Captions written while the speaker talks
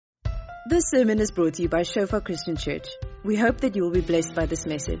This sermon is brought to you by Shofar Christian Church. We hope that you will be blessed by this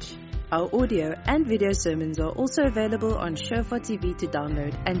message. Our audio and video sermons are also available on Shofar TV to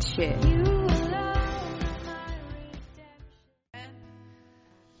download and share.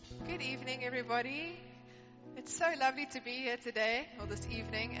 Good evening, everybody. It's so lovely to be here today, or this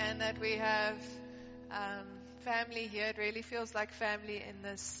evening, and that we have family here. It really feels like family in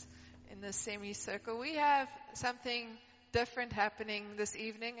this semicircle. We have something different happening this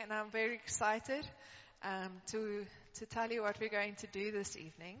evening, and I'm very excited to tell you what we're going to do this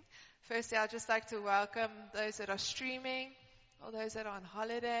evening. Firstly, I'd just like to welcome those that are streaming, all those that are on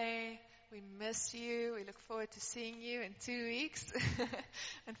holiday. We miss you. We look forward to seeing you in 2 weeks.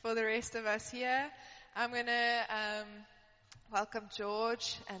 And for the rest of us here, I'm going to welcome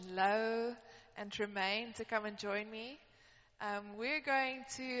George and Lo and Tremaine to come and join me. We're going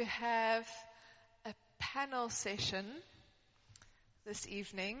to have a panel session this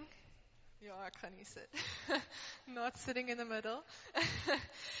evening. Yeah, I can't sit. Not sitting in the middle.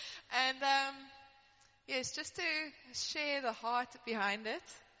 And yes, just to share the heart behind it.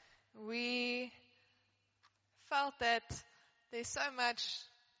 We felt that there's so much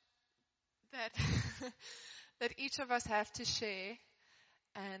that that each of us have to share,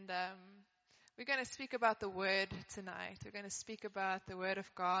 and we're going to speak about the Word tonight. We're going to speak about the Word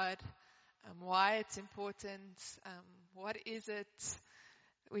of God, why it's important, what is it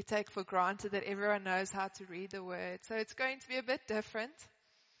we take for granted that everyone knows how to read the Word. So it's going to be a bit different,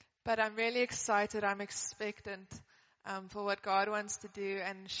 but I'm really excited. I'm expectant for what God wants to do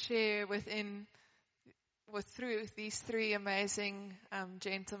and share through these three amazing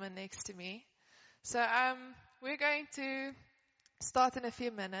gentlemen next to me. So we're going to start in a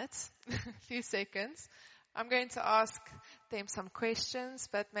few minutes, a few seconds. I'm going to ask them some questions,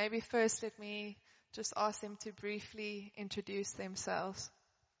 but maybe first let me just ask them to briefly introduce themselves.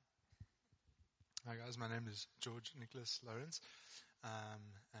 Hi guys, my name is George Nicholas Lawrence,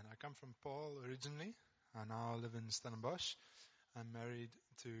 and I come from Paul originally. I now live in Stellenbosch. I'm married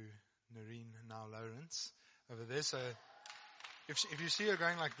to Noreen, now Lawrence, over there. So if you see her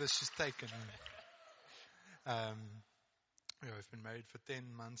going like this, she's taken. We've been married for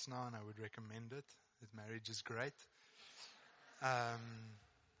 10 months now, and I would recommend it. Marriage is great.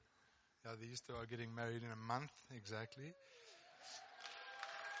 These two are getting married in a month, exactly.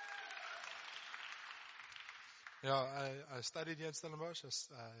 I studied here at Stellenbosch.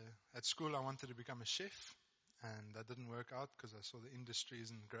 At school, I wanted to become a chef, and that didn't work out because I saw the industry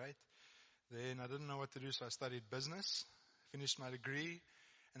isn't great. Then I didn't know what to do, so I studied business, finished my degree,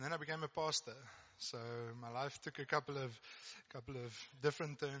 and then I became a pastor. So my life took a couple of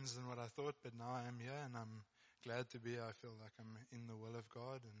different turns than what I thought, but now I am here, and I'm glad to be here. I feel like I'm in the will of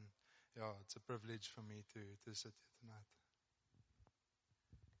God, and it's a privilege for me to sit here tonight.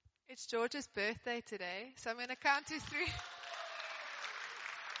 It's George's birthday today, so I'm going to count to three.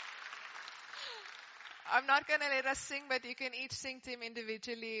 I'm not going to let us sing, but you can each sing to him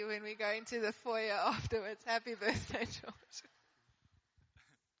individually when we go into the foyer afterwards. Happy birthday, George.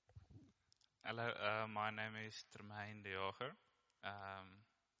 Hello, my name is Tremaine de Jager.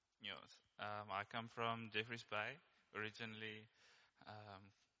 I come from Jeffreys Bay. Originally,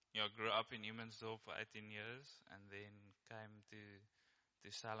 grew up in Humansdorp for 18 years and then came to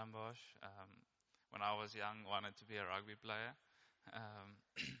Stellenbosch. When I was young, wanted to be a rugby player.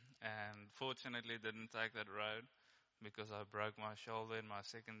 And fortunately didn't take that road because I broke my shoulder in my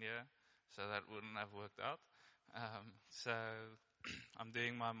second year, so that wouldn't have worked out. So I'm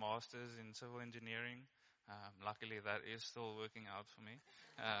doing my master's in civil engineering. Luckily, that is still working out for me.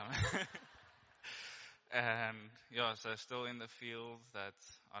 So still in the field that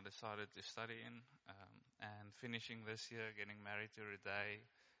I decided to study in, and finishing this year, getting married to Ruday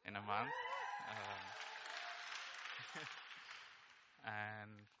in a month.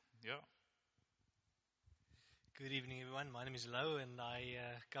 Good evening, everyone. My name is Lo, and I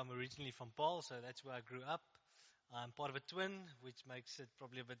come originally from Paul, so that's where I grew up. I'm part of a twin, which makes it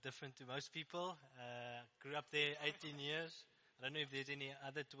probably a bit different to most people. Grew up there 18 years. I don't know if there's any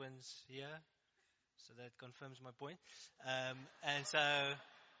other twins here, so that confirms my point. And so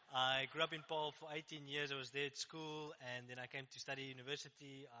I grew up in Paul for 18 years. I was there at school, and then I came to study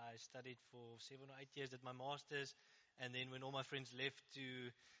university. I studied for 7 or 8 years, did my master's, and then when all my friends left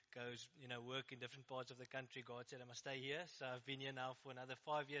to go, work in different parts of the country, God said I must stay here. So I've been here now for another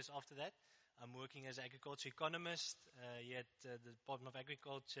 5 years after that. I'm working as an agriculture economist here at the Department of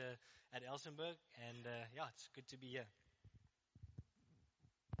Agriculture at Elsenburg, and it's good to be here.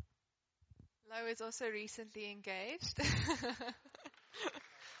 Lo is also recently engaged.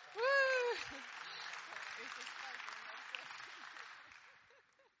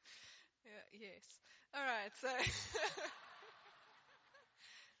 Yes. All right. So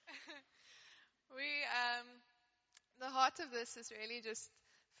we, the heart of this is really just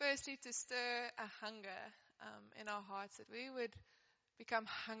firstly to stir a hunger in our hearts, that we would become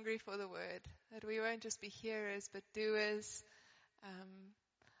hungry for the word, that we won't just be hearers but doers,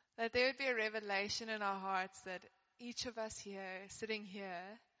 that there would be a revelation in our hearts that each of us here, sitting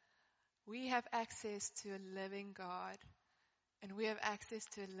here, we have access to a living God, and we have access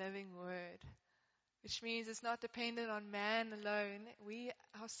to a living word, which means it's not dependent on man alone. We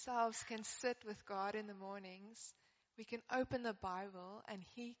ourselves can sit with God in the mornings. We can open the Bible and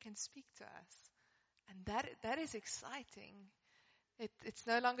He can speak to us. And that is exciting. It's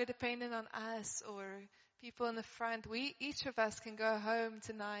no longer dependent on us or people in the front. Each of us can go home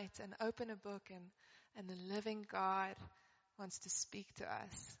tonight and open a book, and the living God wants to speak to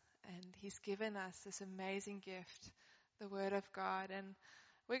us. And He's given us this amazing gift, the Word of God. And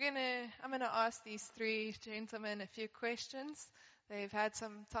I'm going to ask these three gentlemen a few questions. They've had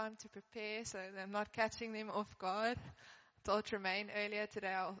some time to prepare, so I'm not catching them off guard. I told Tremaine earlier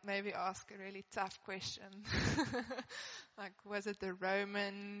today I'll maybe ask a really tough question. Like, was it the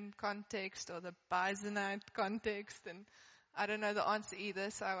Roman context or the Byzantine context? And I don't know the answer either,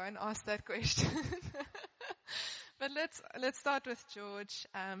 so I won't ask that question. But let's start with George.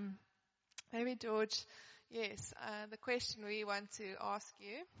 Maybe George, yes, the question we want to ask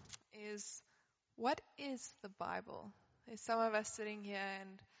you is, what is the Bible? There's some of us sitting here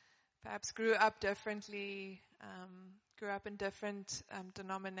and perhaps grew up differently, grew up in different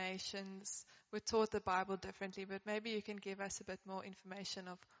denominations, were taught the Bible differently, but maybe you can give us a bit more information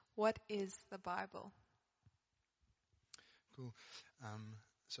of what is the Bible. Cool.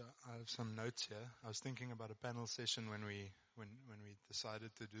 So I have some notes here. I was thinking about a panel session when we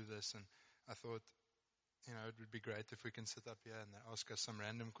decided to do this, and I thought, it would be great if we can sit up here and they ask us some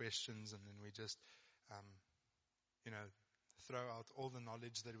random questions, and then we just, throw out all the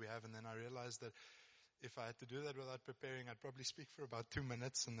knowledge that we have. And then I realized that if I had to do that without preparing, I'd probably speak for about 2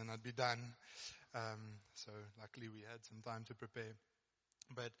 minutes and then I'd be done. So luckily we had some time to prepare.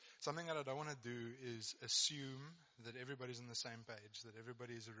 But something that I don't want to do is assume that everybody's on the same page, that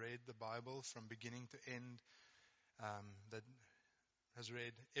everybody's read the Bible from beginning to end, that has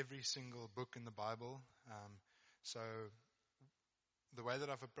read every single book in the Bible. So the way that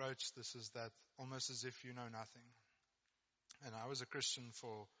I've approached this is that almost as if you know nothing. And I was a Christian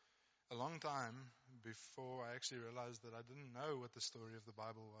for a long time before I actually realized that I didn't know what the story of the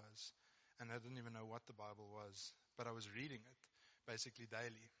Bible was. And I didn't even know what the Bible was. But I was reading it basically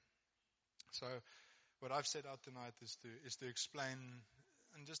daily. So what I've set out tonight is to explain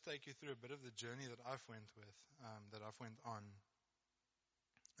and just take you through a bit of the journey that I've went on.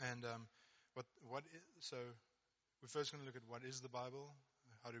 And so we're first going to look at what is the Bible,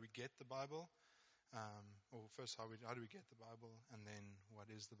 how do we get the Bible, or first how do we get the Bible, and then what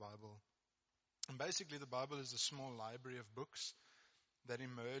is the Bible. And basically the Bible is a small library of books that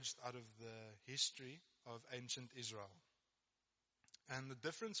emerged out of the history of ancient Israel. And the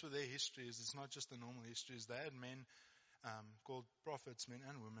difference with their history is it's not just a normal history. Is they had men called prophets, men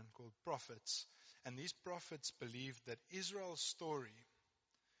and women called prophets. And these prophets believed that Israel's story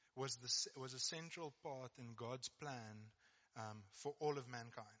was a central part in God's plan for all of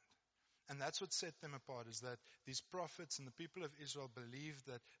mankind. And that's what set them apart, is that these prophets and the people of Israel believed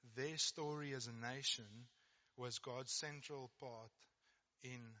that their story as a nation was God's central part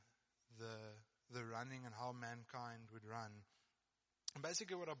in the running and how mankind would run. And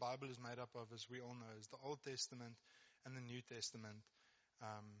basically what our Bible is made up of, as we all know, is the Old Testament and the New Testament.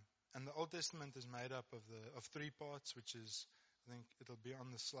 And the Old Testament is made up of 3 parts, which is, I think it'll be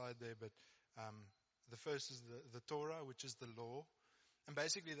on the slide there, but the first is the Torah, which is the law. And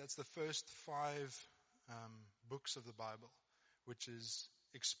basically that's the first 5 books of the Bible, which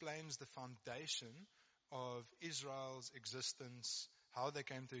explains the foundation of Israel's existence, how they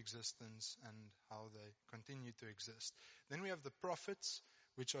came to existence, and how they continue to exist. Then we have the prophets,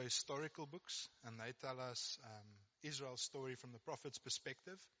 which are historical books, and they tell us Israel's story from the prophet's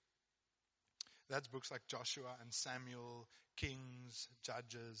perspective. That's books like Joshua and Samuel, Kings,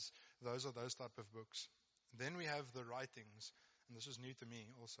 Judges. Those are those type of books. Then we have the writings, and this was new to me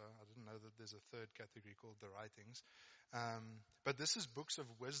also. I didn't know that there's a third category called the writings. But this is books of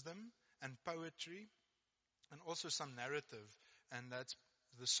wisdom and poetry, and also some narrative, and that's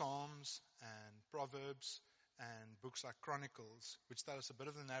the Psalms and Proverbs and books like Chronicles, which tell us a bit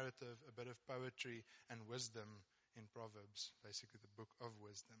of the narrative, a bit of poetry and wisdom in Proverbs, basically the book of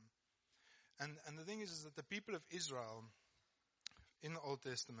wisdom. And the thing is that the people of Israel in the Old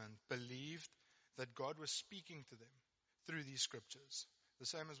Testament believed that God was speaking to them through these scriptures, the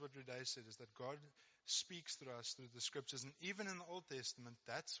same as what Renee said, is that God speaks through us through the scriptures. And even in the Old Testament,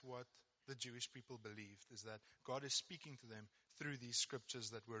 that's what the Jewish people believed, is that God is speaking to them through these scriptures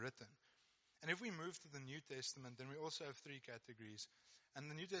that were written. And if we move to the New Testament, then we also have three categories. And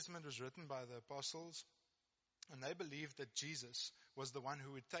the New Testament was written by the apostles, and they believed that Jesus was the one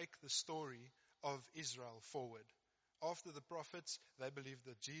who would take the story of Israel forward. After the prophets, they believed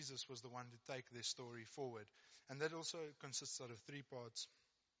that Jesus was the one to take their story forward. And that also consists out of three parts,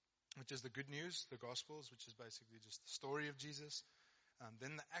 which is the good news, the Gospels, which is basically just the story of Jesus.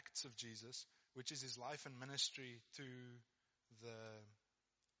 Then the acts of Jesus, which is his life and ministry to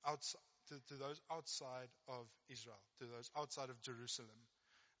those outside of Israel, to those outside of Jerusalem.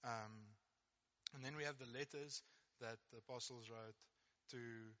 And then we have the letters that the apostles wrote to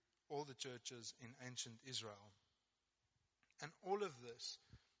all the churches in ancient Israel. And all of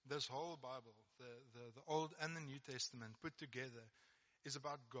this whole Bible, the Old and the New Testament put together, is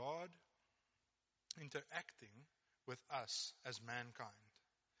about God interacting with us as mankind.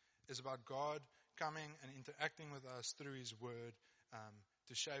 It's about God coming and interacting with us through his word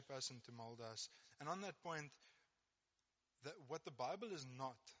to shape us and to mold us. And on that point, that what the Bible is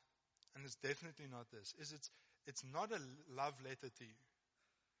not, and it's definitely not this, is it's not a love letter to you.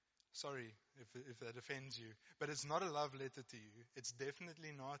 Sorry if that offends you, but it's not a love letter to you. It's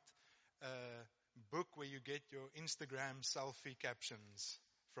definitely not a book where you get your Instagram selfie captions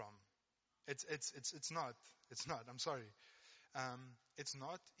from. It's not. It's not. I'm sorry. It's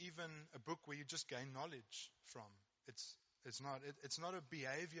not even a book where you just gain knowledge from. It's not. It's not a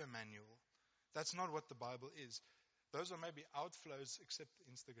behavior manual. That's not what the Bible is. Those are maybe outflows, except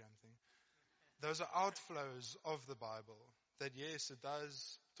the Instagram thing. Those are outflows of the Bible. That yes, it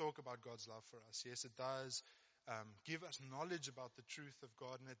does talk about God's love for us. Yes, it does give us knowledge about the truth of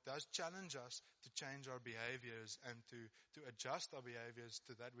God, and it does challenge us to change our behaviors and to adjust our behaviors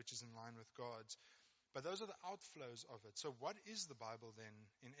to that which is in line with God's. But those are the outflows of it. So what is the Bible then,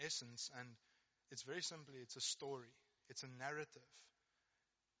 in essence? And it's very simply, it's a story. It's a narrative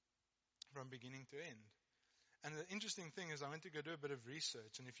from beginning to end. And the interesting thing is I went to go do a bit of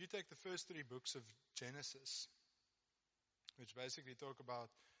research, and if you take the first three books of Genesis, which basically talk about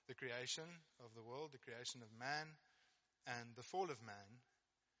the creation of the world, the creation of man, and the fall of man,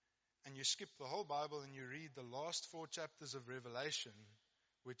 and you skip the whole Bible and you read the last 4 chapters of Revelation,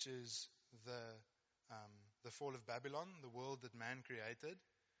 which is the fall of Babylon, the world that man created.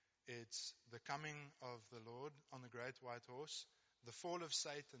 It's the coming of the Lord on the great white horse, the fall of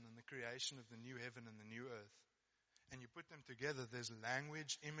Satan, and the creation of the new heaven and the new earth. And you put them together, there's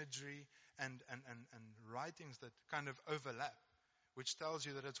language, imagery, and writings that kind of overlap, which tells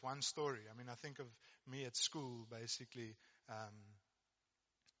you that it's one story. I mean, I think of me at school, basically,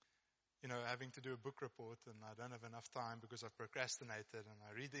 having to do a book report, and I don't have enough time because I've procrastinated, and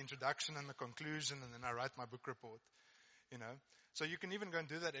I read the introduction and the conclusion, and then I write my book report, So you can even go and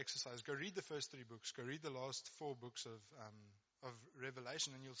do that exercise. Go read the first 3 books. Go read the last 4 books of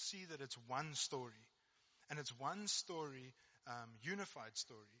Revelation, and you'll see that it's one story. And it's one story, unified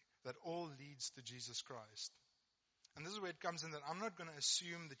story, that all leads to Jesus Christ. And this is where it comes in that I'm not going to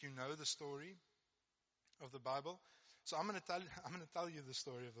assume that you know the story of the Bible. So I'm going to tell you the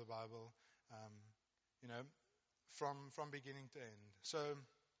story of the Bible, from beginning to end. So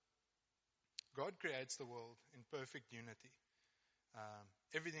God creates the world in perfect unity.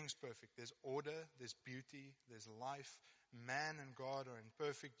 Everything's perfect. There's order, there's beauty, there's life. Man and God are in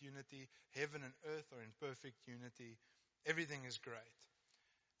perfect unity. Heaven and earth are in perfect unity. Everything is great.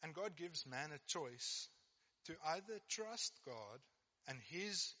 And God gives man a choice to either trust God and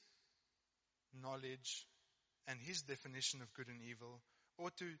his knowledge and his definition of good and evil,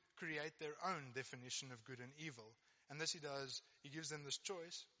 or to create their own definition of good and evil. And this he does. He gives them this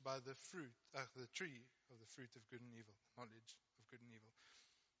choice by the fruit, the tree of the fruit of good and evil, knowledge of good and evil.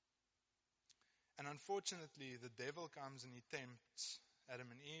 And unfortunately, the devil comes and he tempts Adam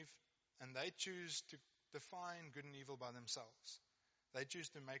and Eve, and they choose to define good and evil by themselves. They choose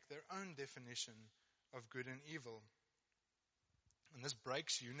to make their own definition of good and evil. And this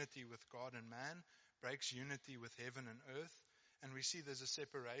breaks unity with God and man, breaks unity with heaven and earth, and we see there's a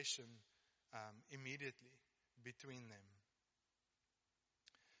separation immediately between them.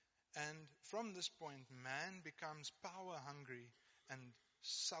 And from this point, man becomes power-hungry and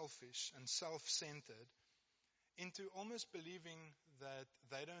selfish and self-centered into almost believing that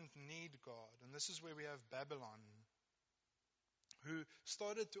they don't need God. And this is where we have Babylon, who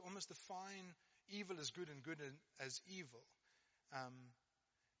started to almost define evil as good and good as evil.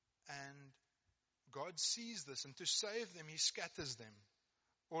 And God sees this, and to save them, he scatters them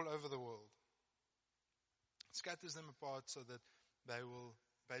all over the world. Scatters them apart so that they will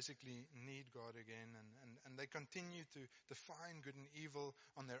basically need God again, and they continue to define good and evil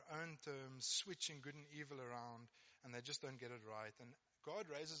on their own terms, switching good and evil around, and they just don't get it right. And God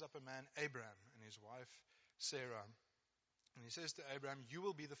raises up a man, Abraham, and his wife, Sarah. And he says to Abraham, you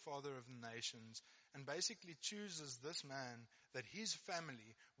will be the father of the nations, and basically chooses this man that his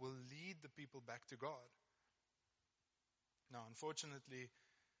family will lead the people back to God. Now, unfortunately,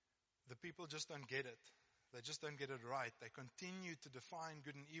 the people just don't get it. They just don't get it right. They continue to define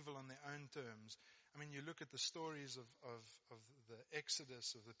good and evil on their own terms. I mean, you look at the stories of the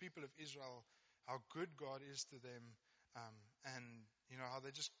Exodus, of the people of Israel, how good God is to them, and, how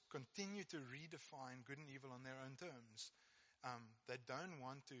they just continue to redefine good and evil on their own terms. They don't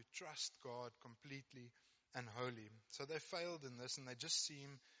want to trust God completely and wholly. So they failed in this, and it just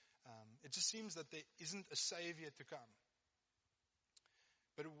seems that there isn't a savior to come.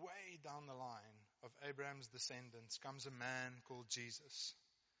 But way down the line of Abraham's descendants comes a man called Jesus.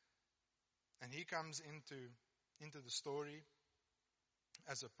 And he comes into the story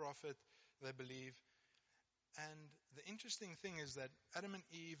as a prophet, they believe. And the interesting thing is that Adam and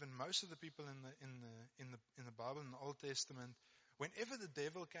Eve and most of the people in the Bible, in the Old Testament, whenever the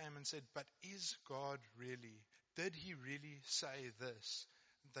devil came and said, but is God really? Did he really say this?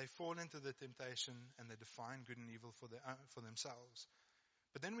 They fall into the temptation and they define good and evil for themselves.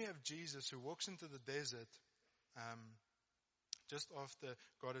 But then we have Jesus who walks into the desert just after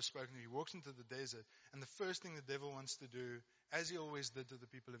God has spoken to him. He walks into the desert, and the first thing the devil wants to do, as he always did to the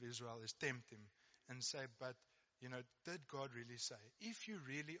people of Israel, is tempt him and say, but, did God really say, if you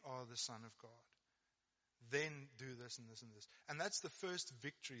really are the Son of God, then do this and this and this. And that's the first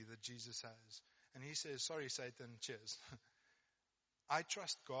victory that Jesus has. And he says, sorry, Satan, cheers. I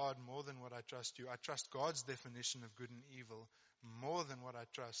trust God more than what I trust you. I trust God's definition of good and evil more than what I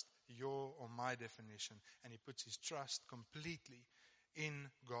trust your or my definition. And he puts his trust completely in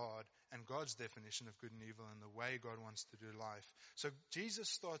God and God's definition of good and evil and the way God wants to do life. So Jesus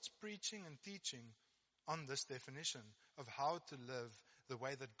starts preaching and teaching on this definition of how to live the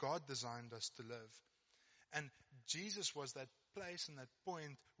way that God designed us to live. And Jesus was that place and that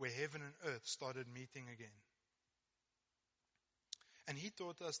point where heaven and earth started meeting again. And he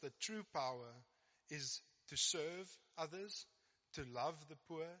taught us that true power is to serve others, to love the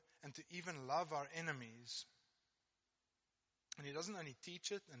poor, and to even love our enemies. And he doesn't only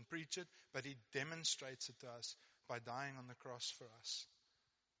teach it and preach it, but he demonstrates it to us by dying on the cross for us.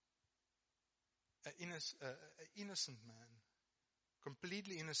 An innocent man,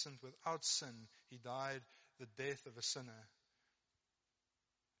 completely innocent, without sin, he died the death of a sinner.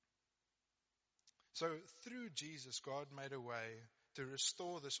 So through Jesus, God made a way to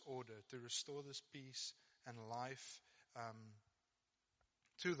restore this order, to restore this peace and life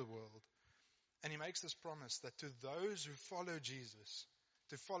to the world. And he makes this promise that to those who follow Jesus,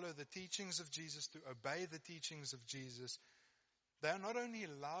 to follow the teachings of Jesus, to obey the teachings of Jesus, they are not only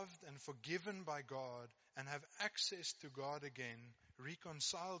loved and forgiven by God and have access to God again,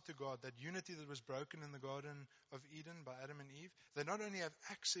 reconciled to God, that unity that was broken in the Garden of Eden by Adam and Eve. They not only have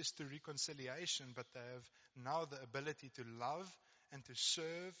access to reconciliation, but they have now the ability to love and to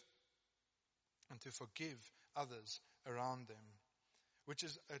serve and to forgive others around them, which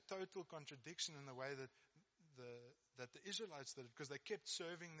is a total contradiction in the way that the Israelites did it, because they kept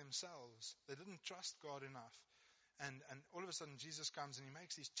serving themselves. They didn't trust God enough. And all of a sudden Jesus comes and he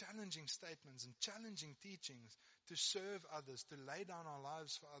makes these challenging statements and challenging teachings to serve others, to lay down our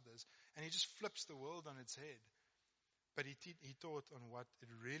lives for others. And he just flips the world on its head. But he taught on what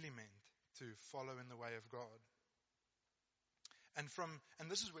it really meant to follow in the way of God. And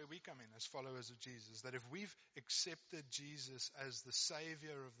this is where we come in as followers of Jesus, that if we've accepted Jesus as the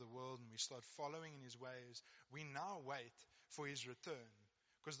Savior of the world and we start following in his ways, we now wait for his return,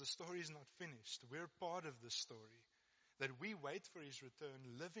 because the story is not finished. We're part of the story. That we wait for his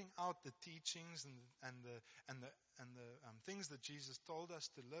return, living out the teachings and the things that Jesus told us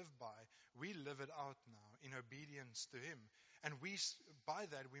to live by. We live it out now in obedience to him. And by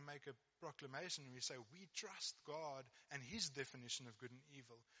that we make a proclamation. We say we trust God and his definition of good and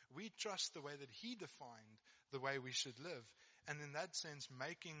evil. We trust the way that he defined the way we should live. And in that sense,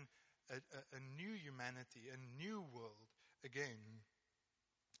 making a new humanity, a new world again.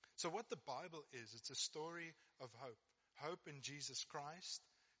 So what the Bible is, it's a story of hope. Hope in Jesus Christ,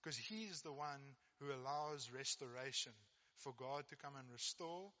 because he is the one who allows restoration, for God to come and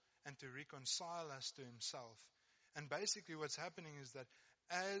restore and to reconcile us to himself. And basically what's happening is that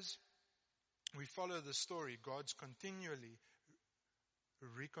as we follow the story, God's continually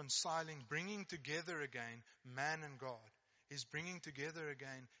reconciling, bringing together again man and God. He's bringing together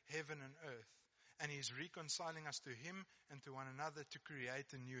again heaven and earth. And He's reconciling us to Him and to one another to create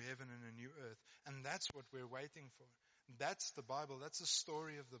a new heaven and a new earth. And that's what we're waiting for. That's the Bible. That's the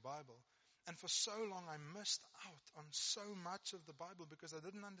story of the Bible. And for so long I missed out on so much of the Bible because I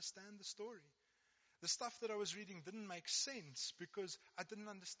didn't understand the story. The stuff that I was reading didn't make sense because I didn't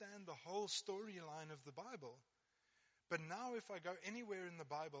understand the whole storyline of the Bible. But now if I go anywhere in the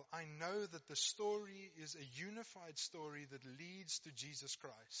Bible, I know that the story is a unified story that leads to Jesus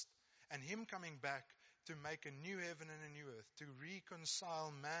Christ and Him coming back to make a new heaven and a new earth, to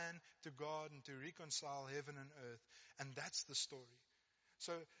reconcile man to God and to reconcile heaven and earth. And that's the story.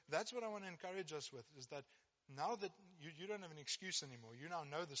 So that's what I want to encourage us with, is that now that you don't have an excuse anymore, you now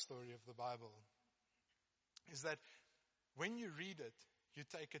know the story of the Bible, is that when you read it, you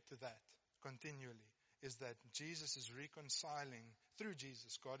take it to that continually, is that Jesus is reconciling, through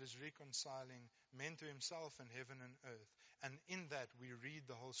Jesus, God is reconciling men to Himself and heaven and earth. And in that, we read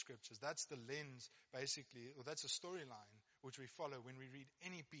the whole Scriptures. That's the lens, basically, or that's a storyline which we follow when we read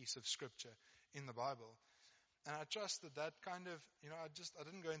any piece of Scripture in the Bible. And I trust that kind of, I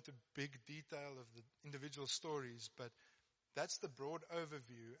didn't go into big detail of the individual stories, but that's the broad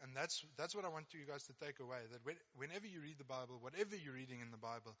overview, and that's what I want you guys to take away, that whenever you read the Bible, whatever you're reading in the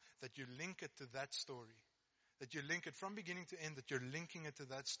Bible, that you link it to that story, that you link it from beginning to end, that you're linking it to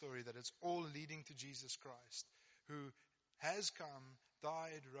that story, that it's all leading to Jesus Christ, who has come,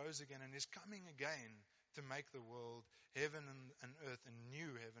 died, rose again, and is coming again to make the world, heaven and earth, a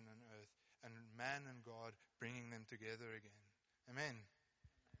new heaven and earth, and man and God bringing them together again. Amen.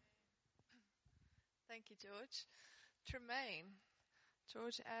 Thank you, George. Tremaine,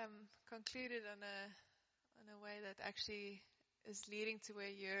 George concluded on a way that actually is leading to where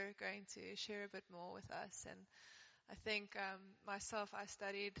you're going to share a bit more with us. And I think myself, I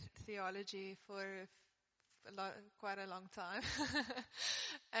studied theology for quite a long time.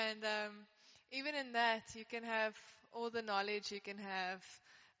 And even in that, you can have all the knowledge, you can have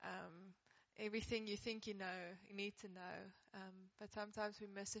everything you think you need to know. But sometimes we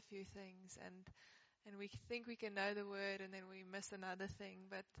miss a few things, and we think we can know the word, and then we miss another thing.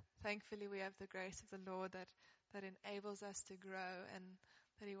 But thankfully we have the grace of the Lord that enables us to grow, and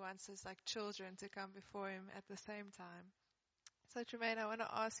that He wants us like children to come before Him at the same time. So Tremaine, I want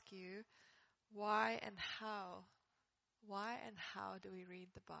to ask you, why and how do we read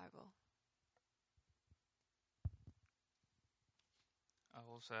the Bible? I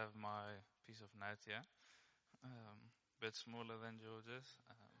also have my piece of notes here, bit smaller than George's,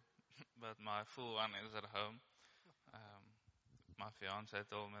 but my full one is at home. My fiance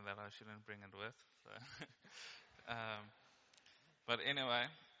told me that I shouldn't bring it with. So. But anyway,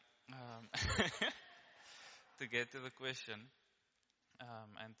 to get to the question,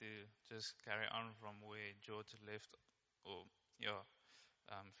 and to just carry on from where George left or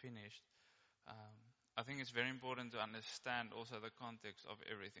finished, I think it's very important to understand also the context of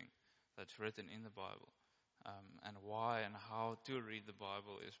everything that's written in the Bible. And why and how to read the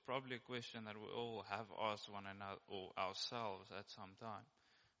Bible is probably a question that we all have asked one another or ourselves at some time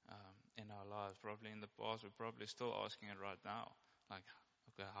in our lives. Probably in the past, we're probably still asking it right now. Like,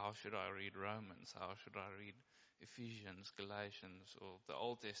 okay, how should I read Romans? How should I read Ephesians, Galatians, or the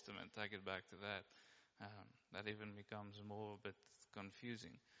Old Testament? Take it back to that. That even becomes more a bit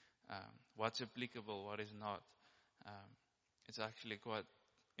confusing. What's applicable, what is not? It's actually quite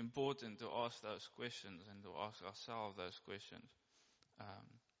important to ask those questions and to ask ourselves those questions.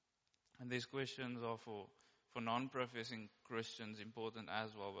 And these questions are for non-professing Christians important as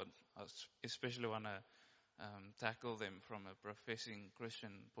well, but I especially want to tackle them from a professing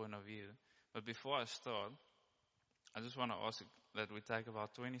Christian point of view. But before I start, I just want to ask that we take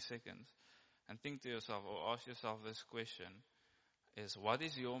about 20 seconds and think to yourself or ask yourself this question. Is what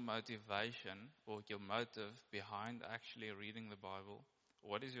is your motivation or your motive behind actually reading the Bible?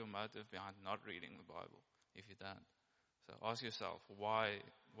 What is your motive behind not reading the Bible if you don't? So ask yourself, why?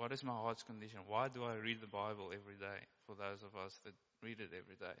 What is my heart's condition? Why do I read the Bible every day for those of us that read it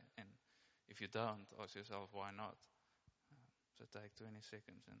every day? And if you don't, ask yourself, why not? So take 20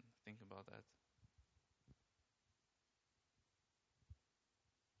 seconds and think about that.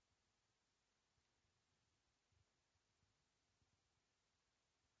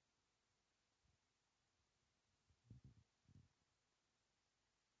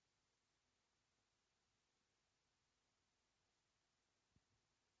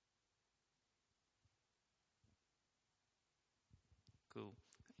 Cool.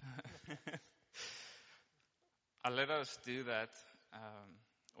 I'll let us do that.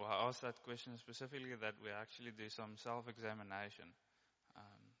 I asked that question specifically that we actually do some self-examination,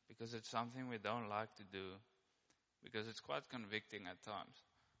 because it's something we don't like to do, because it's quite convicting at times.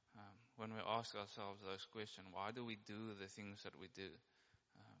 when we ask ourselves those questions, why do we do the things that we do?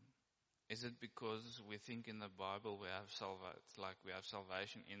 Is it because we think in the Bible we have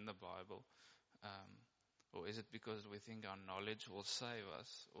salvation in the Bible? Or is it because we think our knowledge will save us?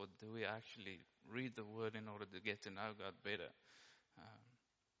 Or do we actually read the Word in order to get to know God better?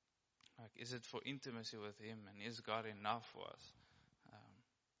 Is it for intimacy with Him, and is God enough for us?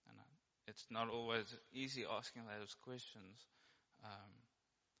 It's not always easy asking those questions.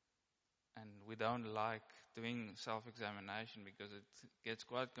 And we don't like doing self-examination because it gets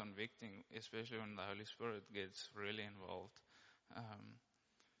quite convicting, especially when the Holy Spirit gets really involved.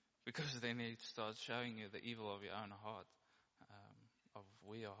 Because then it starts showing you the evil of your own heart, of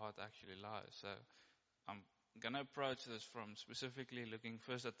where your heart actually lies. So I'm going to approach this from specifically looking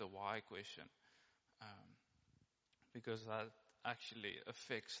first at the why question, because that actually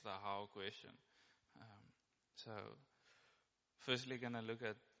affects the how question. So firstly, going to look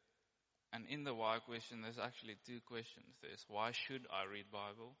at, and in the why question, there's actually two questions. There's why should I read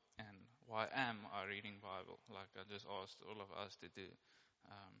Bible, and why am I reading Bible, like I just asked all of us to do.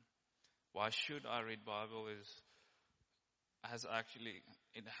 Why should I read Bible has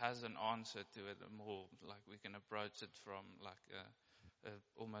an answer to it, more like we can approach it from like a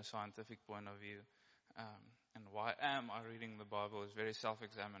almost scientific point of view. And why am I reading the Bible is very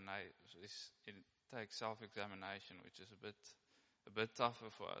self-examination. It takes self-examination, which is a bit tougher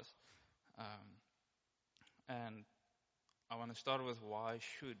for us. And I want to start with why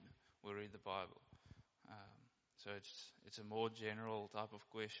should we read the Bible? So it's a more general type of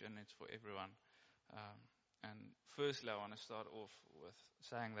question. It's for everyone. And firstly, I want to start off with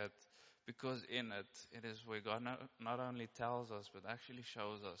saying that because in it is where God not only tells us, but actually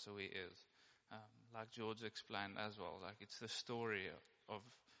shows us who He is. Like George explained as well, like it's the story of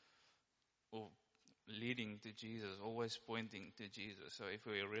leading to Jesus, always pointing to Jesus. So if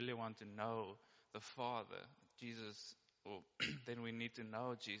we really want to know the Father, Jesus, then we need to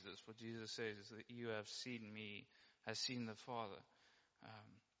know Jesus. For Jesus says that you have seen me, has seen the Father.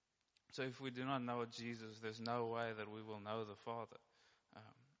 So if we do not know Jesus, there's no way that we will know the Father.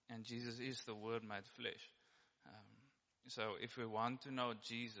 And Jesus is the Word made flesh. So if we want to know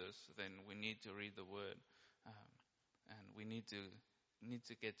Jesus, then we need to read the Word. And we need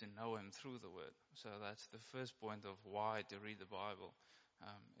to get to know Him through the Word. So that's the first point of why to read the Bible,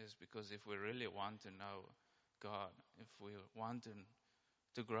 is because if we really want to know God, if we want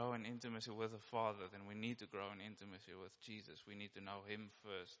to grow in intimacy with the Father, then we need to grow in intimacy with Jesus. We need to know Him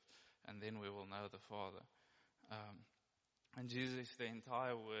first, and then we will know the Father. And Jesus is the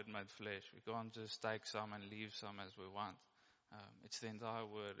entire Word made flesh. We can't just take some and leave some as we want. It's the entire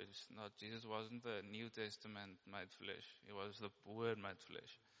Word. It's not, Jesus wasn't the New Testament made flesh. He was the Word made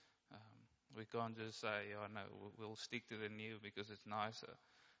flesh. We can't just say, oh no, we'll stick to the New because it's nicer.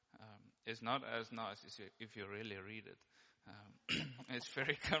 It's not as nice if you really read it. It's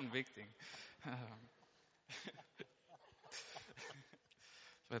very convicting.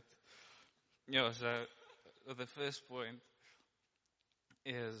 But, so the first point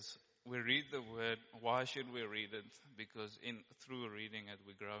is we read the Word. Why should we read it? Because through reading it,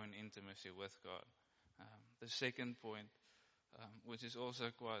 we grow in intimacy with God. The second point, which is also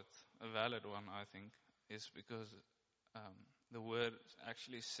quite a valid one, I think, is because the Word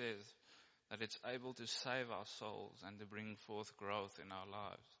actually says that it's able to save our souls and to bring forth growth in our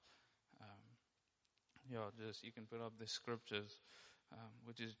lives. You can put up the scriptures,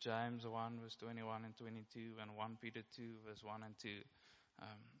 which is James 1 verse 21 and 22 and 1 Peter 2 verse 1 and 2.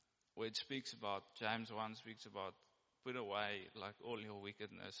 Where it speaks about, James 1 speaks about, put away like all your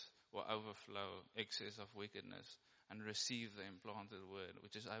wickedness or overflow, excess of wickedness, and receive the implanted Word,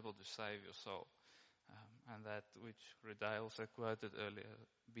 which is able to save your soul. And that which Redale also quoted earlier,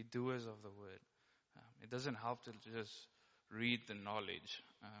 be doers of the Word. It doesn't help to just read the knowledge.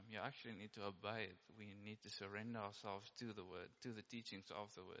 You actually need to obey it. We need to surrender ourselves to the Word, to the teachings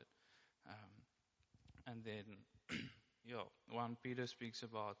of the Word. And then 1 Peter speaks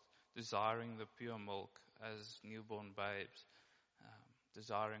about desiring the pure milk as newborn babes,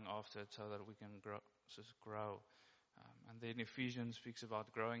 desiring after it so that we can grow. And then Ephesians speaks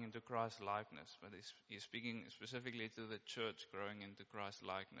about growing into Christ likeness, but he's speaking specifically to the church growing into Christ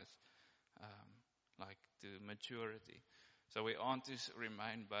likeness, like to maturity. So we aren't to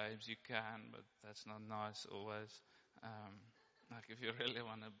remain babes. You can, but that's not nice always. Like if you really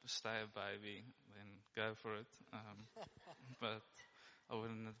want to stay a baby, then go for it. But I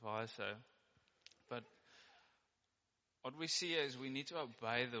wouldn't advise so. But what we see is we need to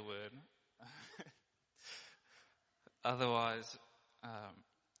obey the Word. Otherwise,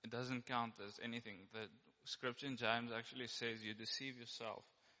 it doesn't count as anything. The scripture in James actually says you deceive yourself.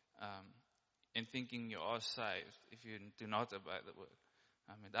 in thinking you are saved if you do not obey the word.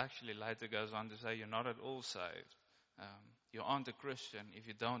 It actually later goes on to say you're not at all saved. You aren't a Christian if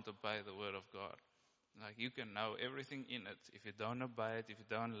you don't obey the word of God. Like, you can know everything in it. If you don't obey it, if you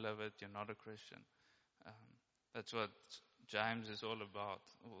don't live it, you're not a Christian. That's what James is all about,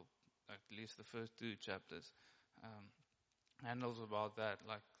 or at least the first 2 chapters handles about that.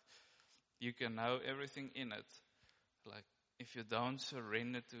 Like, you can know everything in it. Like, if you don't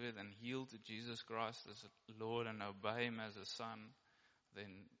surrender to it and yield to Jesus Christ as Lord and obey Him as a son,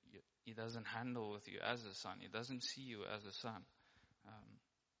 then He doesn't handle with you as a son. He doesn't see you as a son.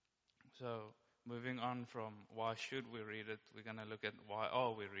 So moving on from why should we read it, we're going to look at why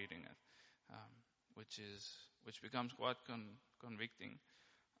are we reading it, which becomes quite convicting.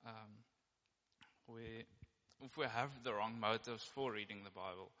 If we have the wrong motives for reading the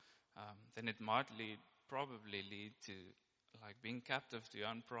Bible, then it might probably lead to like being captive to your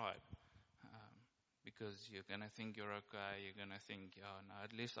own pride. Because you're going to think you're okay, you're going to think, yeah, no,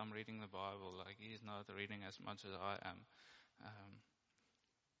 at least I'm reading the Bible, like he's not reading as much as I am.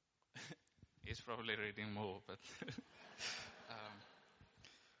 He's probably reading more, but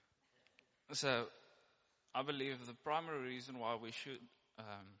so I believe the primary reason why we should,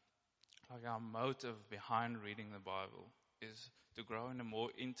 like our motive behind reading the Bible is to grow in a more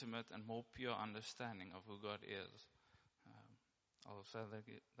intimate and more pure understanding of who God is. I'll say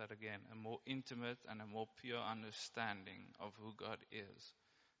that again, a more intimate and a more pure understanding of who God is.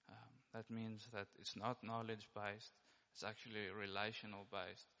 That means that it's not knowledge-based, it's actually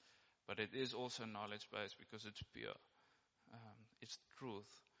relational-based. But it is also knowledge-based because it's pure. It's truth.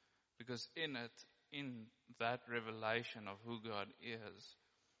 Because in that revelation of who God is,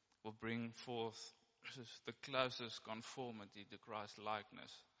 will bring forth the closest conformity to Christ's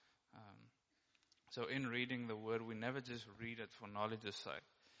likeness. So in reading the Word, we never just read it for knowledge's sake.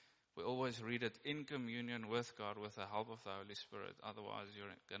 We always read it in communion with God, with the help of the Holy Spirit. Otherwise, you're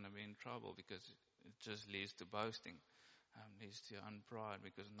going to be in trouble because it just leads to boasting. Leads to your own pride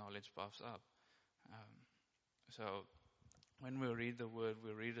because knowledge puffs up. So when we read the Word,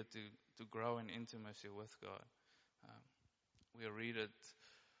 we read it to grow in intimacy with God. We read it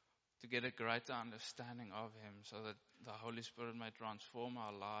to get a greater understanding of Him so that the Holy Spirit may transform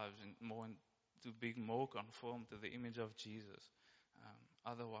our lives to be more conformed to the image of Jesus.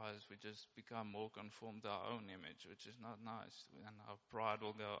 Otherwise, we just become more conformed to our own image, which is not nice. And our pride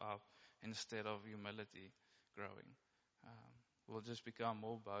will go up instead of humility growing. We'll just become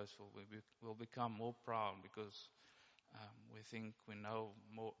more boastful. We'll become more proud because we think we know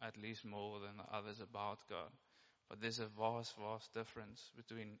more, at least more than the others about God. But there's a vast, vast difference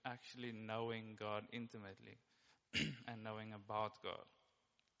between actually knowing God intimately and knowing about God.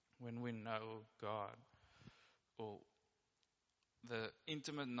 When we know God, or the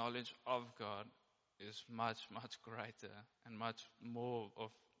intimate knowledge of God is much, much greater and much more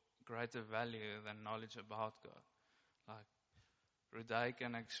of greater value than knowledge about God. Like, Ruday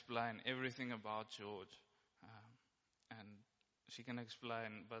can explain everything about George, and she can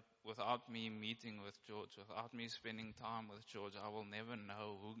explain, but without me meeting with George, without me spending time with George, I will never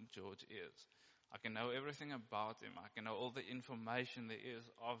know who George is. I can know everything about him. I can know all the information there is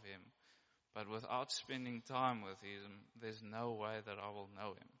of him. But without spending time with him, there's no way that I will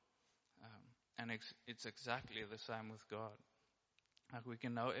know him. And it's exactly the same with God. Like, we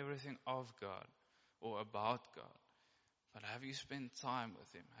can know everything of God or about God. But have you spent time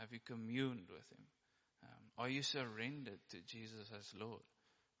with Him? Have you communed with Him? Are you surrendered to Jesus as Lord?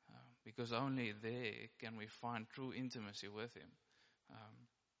 Because only there can we find true intimacy with Him.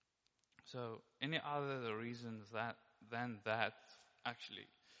 So any other reasons than that, actually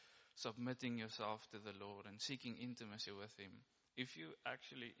submitting yourself to the Lord and seeking intimacy with Him, if you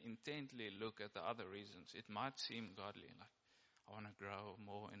actually intently look at the other reasons, it might seem godly, like I want to grow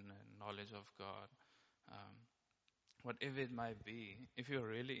more in the knowledge of God. Whatever it may be, if you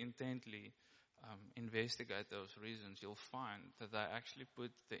really intently investigate those reasons, you'll find that they actually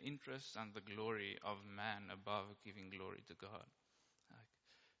put the interests and the glory of man above giving glory to God.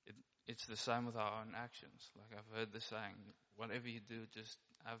 It's the same with our own actions. Like, I've heard the saying, whatever you do, just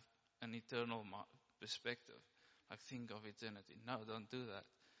have an eternal perspective. Like, think of eternity. No, don't do that.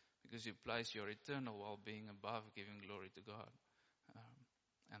 Because you place your eternal well-being above giving glory to God.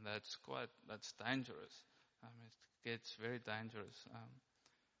 And that's dangerous. It gets very dangerous.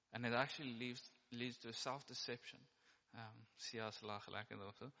 And it actually leads to self-deception.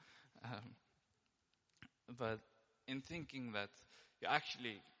 But in thinking that you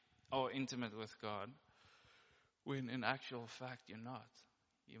actually are intimate with God, when in actual fact you're not.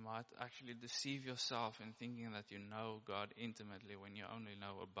 you might actually deceive yourself in thinking that you know God intimately when you only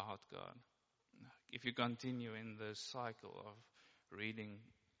know about God. If you continue in this cycle of reading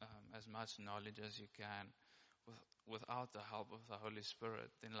as much knowledge as you can without the help of the Holy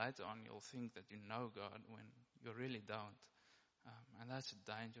Spirit, then later on you'll think that you know God when you really don't. And that's a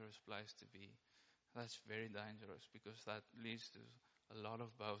dangerous place to be. That's very dangerous because that leads to a lot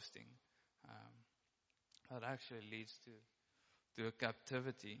of boasting. That actually leads to a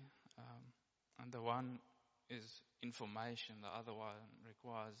captivity. And the one is information, the other one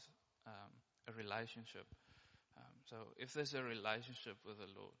requires a relationship. So if there's a relationship with the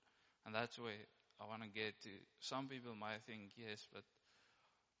Lord, and that's where I want to get to. Some people might think, yes, but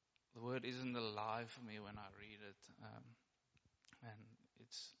the word isn't alive for me when I read it. And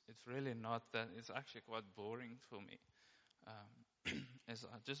it's really not that. It's actually quite boring for me. As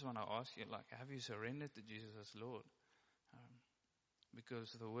I just want to ask you, like, have you surrendered to Jesus as Lord?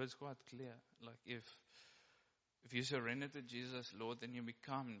 Because the word's quite clear. Like, if you surrender to Jesus as Lord, then you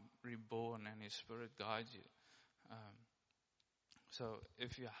become reborn and His Spirit guides you. So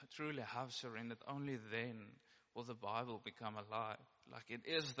if you truly have surrendered, only then will the Bible become alive. Like, it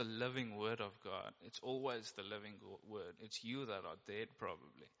is the living Word of God. It's always the living Word. It's you that are dead,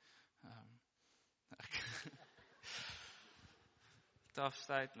 probably. Tough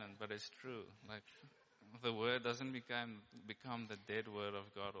statement, but it's true. Like, the Word doesn't become the dead Word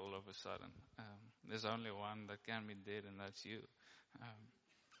of God all of a sudden. There's only one that can be dead, and that's you.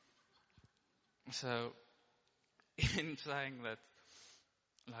 So, in saying that,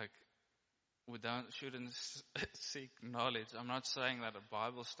 like, we shouldn't seek knowledge, I'm not saying that a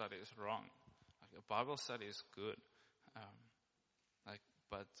Bible study is wrong. Like, a Bible study is good.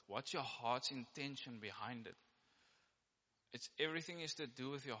 But what's your heart's intention behind it? Everything is to do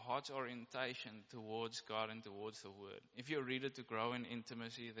with your heart's orientation towards God and towards the Word. If you read it to grow in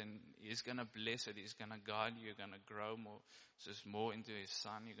intimacy, then He's going to bless it. He's going to guide you. You're going to grow more into His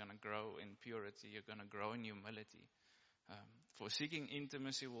Son. You're going to grow in purity. You're going to grow in humility. For seeking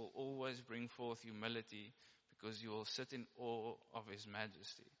intimacy will always bring forth humility because you will sit in awe of His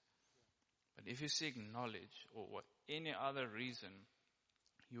majesty. But if you seek knowledge or any other reason,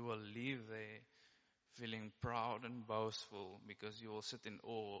 you will leave there feeling proud and boastful because you will sit in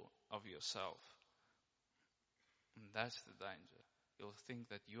awe of yourself. And that's the danger. You'll think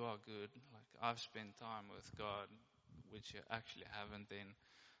that you are good, like I've spent time with God, which you actually haven't then.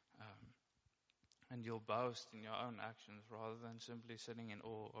 And you'll boast in your own actions rather than simply sitting in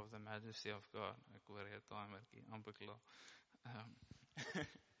awe of the majesty of God.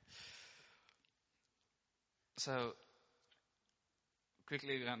 So,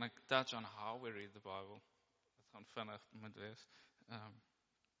 quickly we're going to touch on how we read the Bible.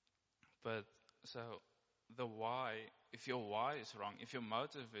 But so the why, if your why is wrong, if your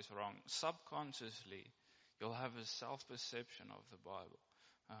motive is wrong, subconsciously you'll have a self-perception of the Bible.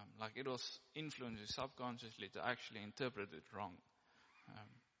 Like it will influence you subconsciously to actually interpret it wrong.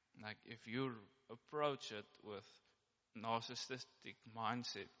 Like if you approach it with narcissistic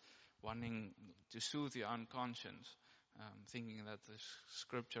mindset, wanting to soothe your own conscience, thinking that the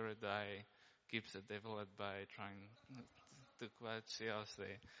scripture a day keeps the devil at bay, trying to quote C.S.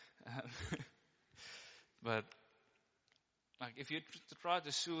 there. But like if you try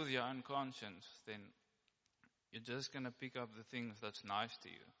to soothe your own conscience, then you're just going to pick up the things that's nice to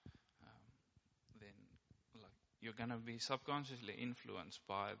you. Then like you're going to be subconsciously influenced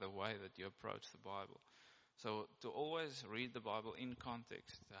by the way that you approach the Bible. So to always read the Bible in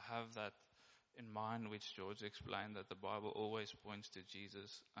context, to have that in mind, which George explained, that the Bible always points to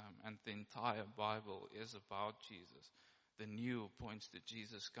Jesus, and the entire Bible is about Jesus. The New points to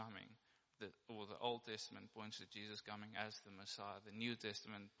Jesus coming, the Old Testament points to Jesus coming as the Messiah. The New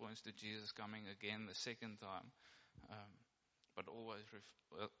Testament points to Jesus coming again the second time, but always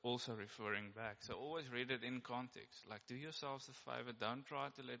also referring back. So always read it in context. Like, do yourselves a favor, don't try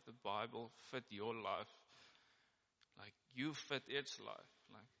to let the Bible fit your life. Like, you fit its life.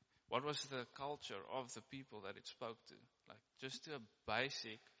 Like, what was the culture of the people that it spoke to? Like, just a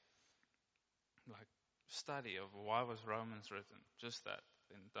basic, like, study of why was Romans written. Just that.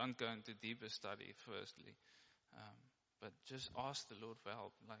 And don't go into deeper study firstly. But just ask the Lord for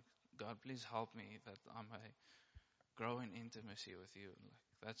help. Like, God, please help me that I may grow in intimacy with you. Like,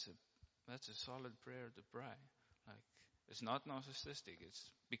 that's a solid prayer to pray. Like, it's not narcissistic.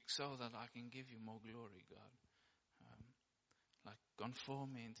 It's so that I can give you more glory, God. Like,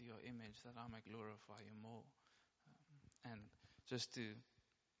 conform me into your image that I may glorify you more. And just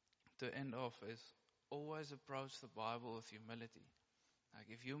to end off is always approach the Bible with humility. Like,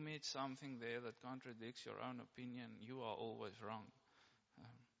 if you meet something there that contradicts your own opinion, you are always wrong.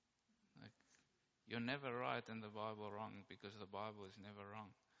 you're never right and the Bible wrong, because the Bible is never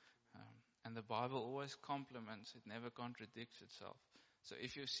wrong. And the Bible always complements, it never contradicts itself. So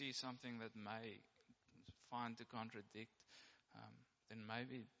if you see something that may find to contradict, then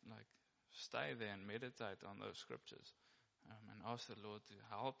maybe stay there and meditate on those scriptures, and ask the Lord to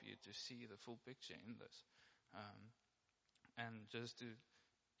help you to see the full picture in this. And just to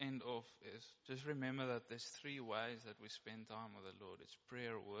end off is just remember that there's 3 ways that we spend time with the Lord. It's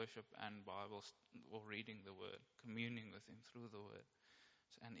prayer, worship, and Bible, or reading the Word, communing with Him through the Word.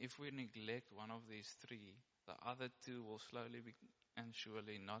 And if we neglect one of these 3, the other 2 will slowly and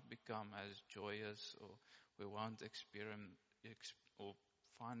surely not become as joyous, or we won't or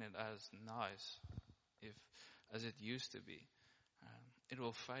find it as nice as it used to be. It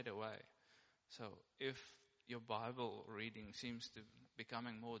will fade away. So if your Bible reading seems to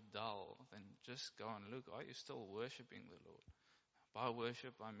becoming more dull, then just go and look. Are you still worshiping the Lord? By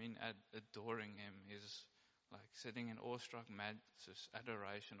worship, I mean adoring Him. Is like sitting in awestruck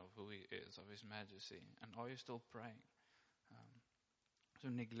adoration of who He is, of His majesty. And are you still praying? So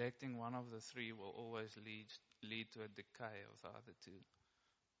neglecting one of the 3 will always lead to a decay of the other 2.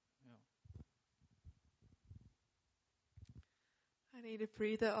 Yeah. I need a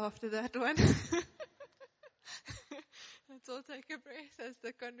breather after that one. Let's all take a breath as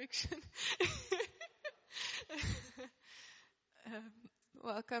the conviction.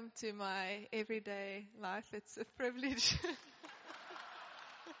 Welcome to my everyday life. It's a privilege.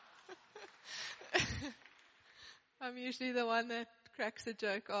 I'm usually the one that cracks a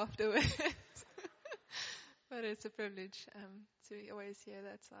joke afterwards. But it's a privilege to always hear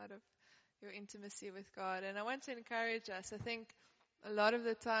that side of your intimacy with God. And I want to encourage us. I think a lot of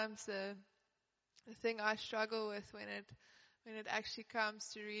the times the thing I struggle with when it actually comes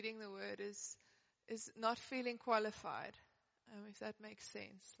to reading the Word is not feeling qualified, if that makes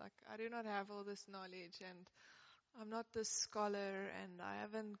sense. Like, I do not have all this knowledge, and I'm not this scholar, and I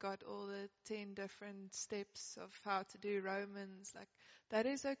haven't got all the 10 different steps of how to do Romans. Like, that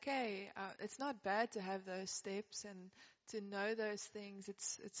is okay. It's not bad to have those steps and to know those things.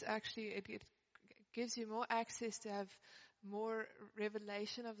 It's actually, it gives you more access to have more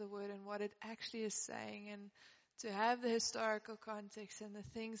revelation of the Word and what it actually is saying, and to have the historical context and the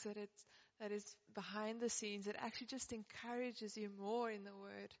things that is behind the scenes. It actually just encourages you more in the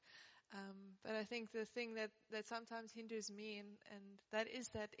Word. But I think the thing that sometimes hinders me, and that is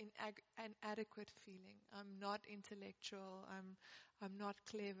that inadequate feeling. I'm not intellectual. I'm not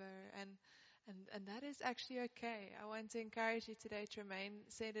clever, and that is actually okay. I want to encourage you today. Tremaine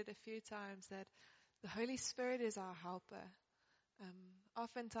said it a few times that the Holy Spirit is our helper.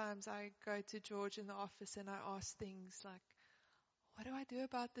 Oftentimes I go to George in the office and I ask things like, what do I do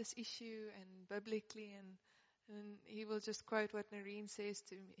about this issue, and biblically, and he will just quote what Noreen says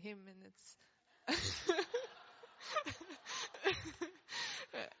to him, and it's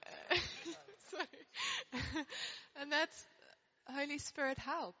sorry. And that's Holy Spirit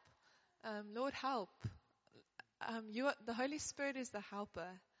help. Lord help. The Holy Spirit is the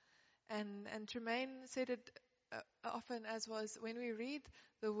helper. And Tremaine said it often, as was, when we read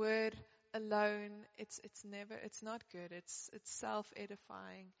the Word alone, it's not good. It's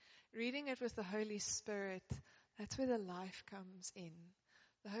self-edifying. Reading it with the Holy Spirit, that's where the life comes in.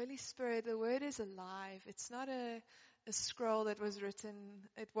 The Holy Spirit, the Word is alive. It's not a scroll that was written.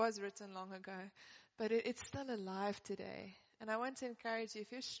 It was written long ago, but it's still alive today. And I want to encourage you,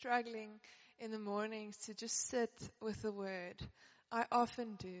 if you're struggling in the mornings to just sit with the Word, I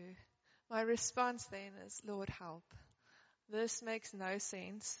often do. My response then is, Lord, help. This makes no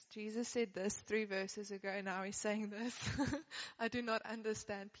sense. Jesus said this 3 verses ago. Now He's saying this. I do not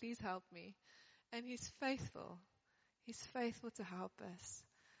understand. Please help me. And He's faithful. He's faithful to help us.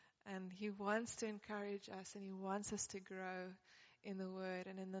 And He wants to encourage us, and He wants us to grow in the Word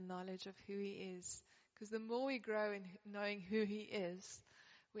and in the knowledge of who He is. Because the more we grow in knowing who He is,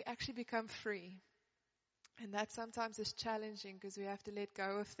 we actually become free. And that sometimes is challenging, because we have to let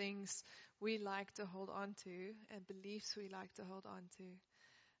go of things we like to hold on to and beliefs we like to hold on to.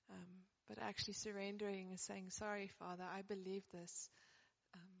 But actually surrendering and saying, sorry, Father, I believe this.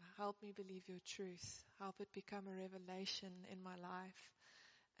 Help me believe your truth. Help it become a revelation in my life.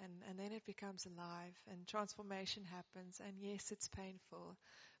 And then it becomes alive and transformation happens. And yes, it's painful,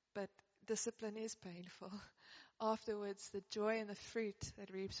 but discipline is painful. Afterwards, the joy and the fruit that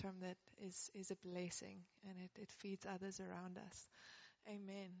reaps from that is a blessing, and it feeds others around us.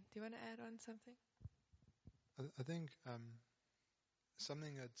 Amen. Do you want to add on something? I think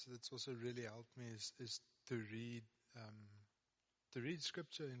something that's also really helped me is to read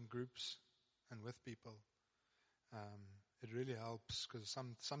scripture in groups and with people. it really helps because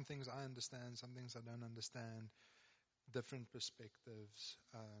some things I understand, some things I don't understand, different perspectives.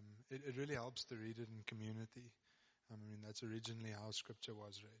 It really helps to read it in community. I mean, that's originally how Scripture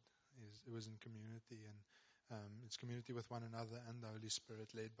was read. It was in community, and it's community with one another and the Holy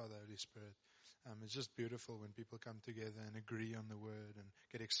Spirit, led by the Holy Spirit. It's just beautiful when people come together and agree on the Word and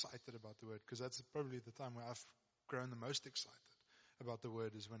get excited about the Word, because that's probably the time where I've grown the most excited about the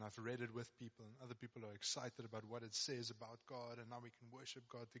Word, is when I've read it with people and other people are excited about what it says about God, and now we can worship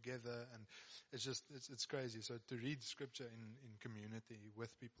God together, and it's crazy. So to read Scripture in community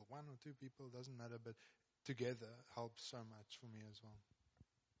with people, one or two people, doesn't matter, but together helps so much for me as well.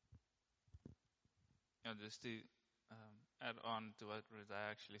 Yeah, just to add on to what Rita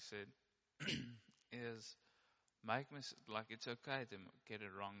actually said, is it's okay to get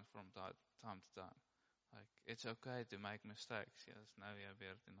it wrong from time to time. Like, it's okay to make mistakes. Yes, now we have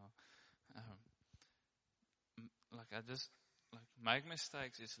make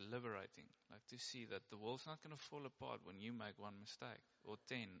mistakes is liberating. Like, to see that the world's not going to fall apart when you make one mistake, or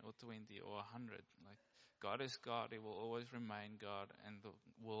 10, or 20, or 100. Like, God is God. He will always remain God, and the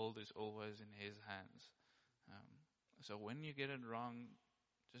world is always in His hands. So when you get it wrong,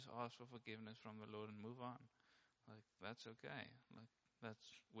 just ask for forgiveness from the Lord and move on. Like, that's okay. Like,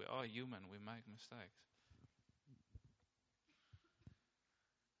 we are human. We make mistakes.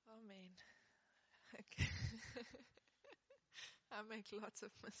 Amen. Okay. I make lots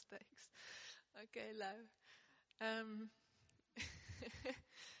of mistakes. Okay, Lau.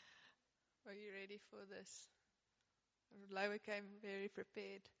 Are you ready for this? Lau came very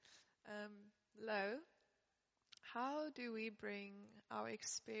prepared. Lau, how do we bring our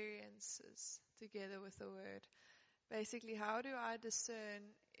experiences together with the Word? Basically, how do I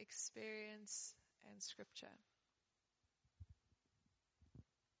discern experience and Scripture?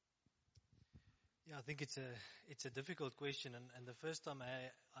 Yeah, I think it's a difficult question, and the first time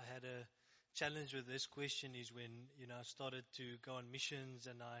I had a challenge with this question is when I started to go on missions,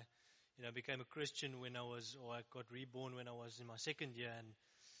 and I became a Christian I got reborn when I was in my second year,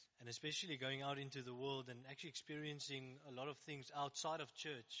 and especially going out into the world and actually experiencing a lot of things outside of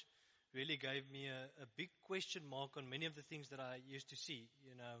church really gave me a big question mark on many of the things that I used to see.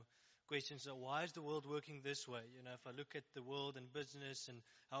 Questions of why is the world working this way? If I look at the world and business and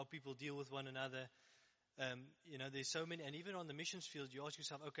how people deal with one another, there's so many. And even on the missions field, you ask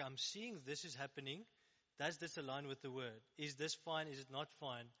yourself, okay, I'm seeing this is happening. Does this align with the Word? Is this fine? Is it not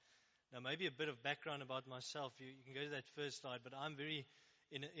fine? Now, maybe a bit of background about myself. You can go to that first slide, but I'm very,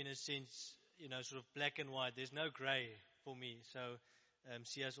 in a sense, sort of black and white. There's no gray for me. So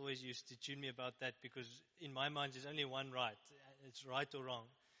Sia's always used to tune me about that, because in my mind, there's only one right. It's right or wrong.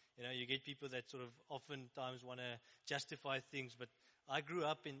 You get people that sort of oftentimes want to justify things, but I grew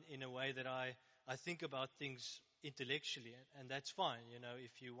up in a way that I think about things intellectually, and that's fine.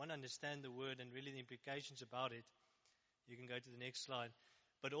 If you want to understand the Word and really the implications about it, you can go to the next slide.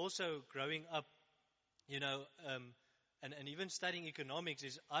 But also growing up, and even studying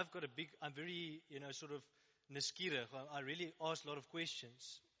economics I'm very, sort of neskierig. I really ask a lot of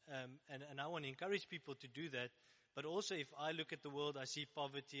questions, and I want to encourage people to do that. But also, if I look at the world, I see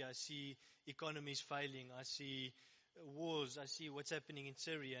poverty, I see economies failing, I see wars, I see what's happening in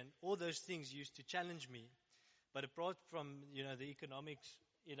Syria, and all those things used to challenge me. But apart from, the economics,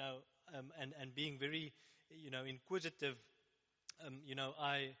 and being very, inquisitive,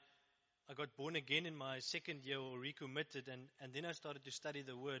 I got born again in my second year, or recommitted, and then I started to study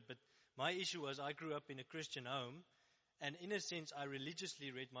the Word. But my issue was I grew up in a Christian home, and in a sense, I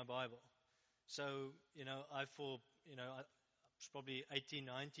religiously read my Bible. So, it's probably 18,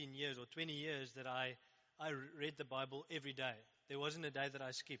 19 years or 20 years that I read the Bible every day. There wasn't a day that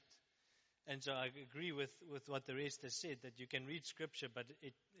I skipped. And so I agree with what the rest has said, that you can read Scripture, but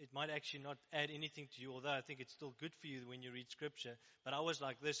it might actually not add anything to you, although I think it's still good for you when you read Scripture. But I was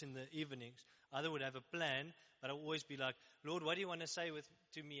like this in the evenings. I either would have a plan, but I would always be like, Lord, what do you want to say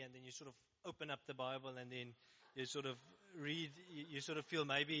to me? And then you sort of open up the Bible, and then you sort of read, you sort of feel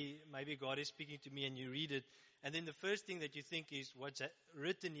maybe God is speaking to me, and you read it. And then the first thing that you think is, what's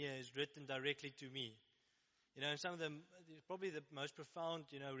written here is written directly to me. And some of them, probably the most profound,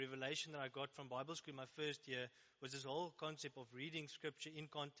 revelation that I got from Bible school in my first year was this whole concept of reading Scripture in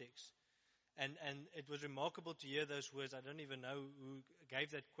context. And it was remarkable to hear those words. I don't even know who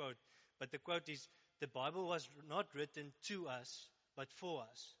gave that quote. But the quote is, the Bible was not written to us, but for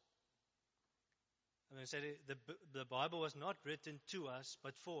us. I'm going to say the Bible was not written to us,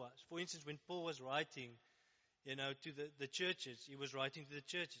 but for us. For instance, when Paul was writing, to the churches, he was writing to the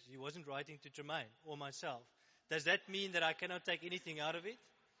churches. He wasn't writing to Tremaine or myself. Does that mean that I cannot take anything out of it?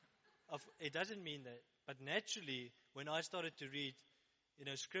 it doesn't mean that. But naturally, when I started to read,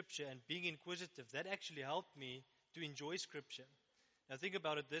 Scripture and being inquisitive, that actually helped me to enjoy Scripture. Now think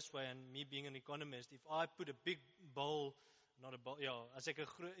about it this way, and me being an economist, if I put a big bowl, not a bowl,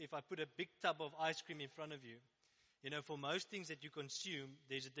 if I put a big tub of ice cream in front of you, for most things that you consume,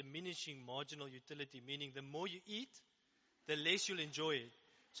 there's a diminishing marginal utility, meaning the more you eat, the less you'll enjoy it.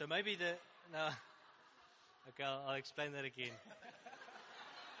 So maybe okay, I'll explain that again.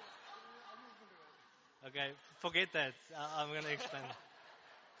 Okay, forget that. I'm going to explain.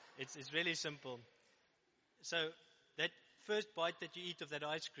 It's really simple. So that first bite that you eat of that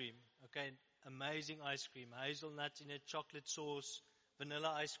ice cream, okay, amazing ice cream, hazelnuts in it, chocolate sauce,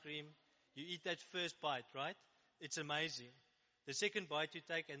 vanilla ice cream. You eat that first bite, right? It's amazing. The second bite you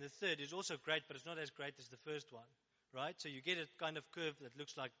take and the third is also great, but it's not as great as the first one, right? So you get a kind of curve that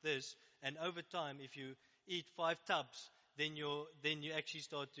looks like this, and over time, if you eat 5 tubs, then you actually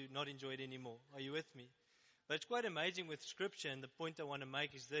start to not enjoy it anymore. Are you with me? But it's quite amazing with Scripture, and the point I want to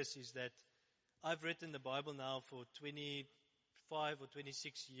make is this, is that I've written the Bible now for 25 or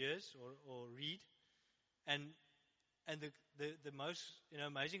 26 years, or read, and the most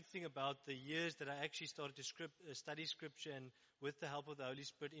amazing thing about the years that I actually started to study Scripture and with the help of the Holy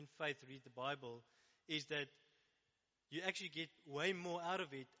Spirit in faith read the Bible, is that you actually get way more out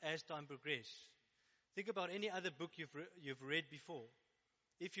of it as time progresses. Think about any other book you've read before.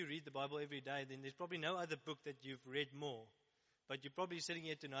 If you read the Bible every day, then there's probably no other book that you've read more. But you're probably sitting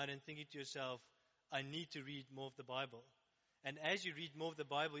here tonight and thinking to yourself, I need to read more of the Bible. And as you read more of the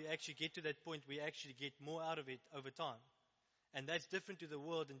Bible, you actually get to that point where you actually get more out of it over time. And that's different to the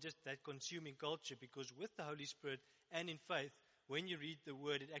world and just that consuming culture, because with the Holy Spirit and in faith, when you read the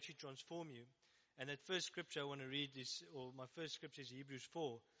Word, it actually transforms you. And that first scripture I want to read is, or my first scripture is Hebrews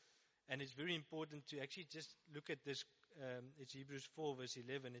 4. And it's very important to actually just look at this. It's Hebrews 4 verse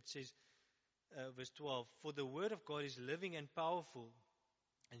 11. It says, verse 12, for the Word of God is living and powerful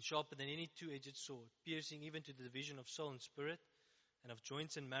and sharper than any two-edged sword, piercing even to the division of soul and spirit and of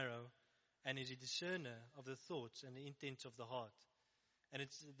joints and marrow, and is a discerner of the thoughts and the intents of the heart. And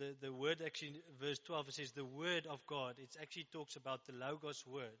it's the word actually, verse 12, it says the Word of God. It actually talks about the Logos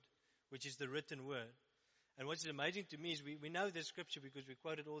Word, which is the written Word. And what's amazing to me is we know this scripture because we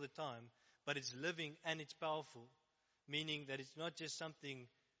quote it all the time, but it's living and it's powerful, meaning that it's not just something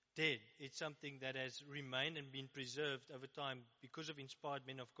dead. It's something that has remained and been preserved over time because of inspired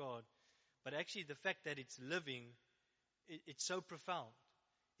men of God. But actually the fact that it's living, it's so profound,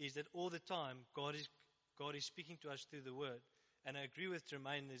 is that all the time God is speaking to us through the Word. And I agree with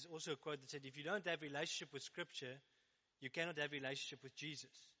Tremaine. There's also a quote that said, if you don't have a relationship with Scripture, you cannot have a relationship with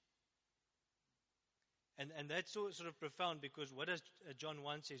Jesus. And that's sort of profound, because what does John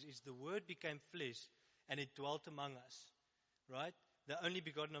 1 says is the Word became flesh and it dwelt among us, right? The only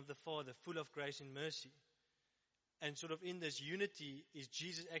begotten of the Father, full of grace and mercy. And sort of in this unity is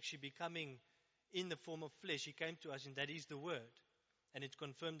Jesus actually becoming in the form of flesh. He came to us, and that is the Word. And it's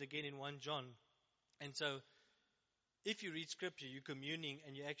confirmed again in 1 John. And so if you read Scripture, you're communing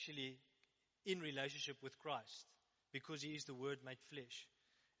and you're actually in relationship with Christ, because He is the Word made flesh.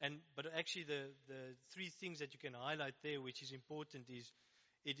 But actually the 3 things that you can highlight there, which is important, is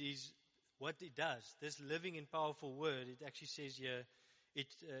it is what it does. This living and powerful Word, it actually says here,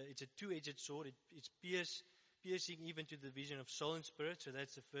 it's a two-edged sword. It's piercing even to the division of soul and spirit. So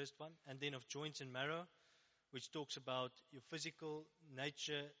that's the first one. And then of joints and marrow, which talks about your physical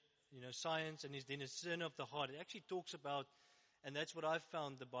nature, science, and is then a discerner of the heart. It actually talks about, and that's what I've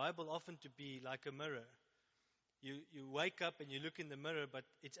found, the Bible often to be like a mirror. You wake up and you look in the mirror, but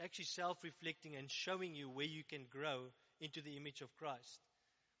it's actually self-reflecting and showing you where you can grow into the image of Christ.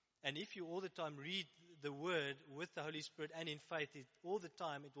 And if you all the time read the Word with the Holy Spirit and in faith, all the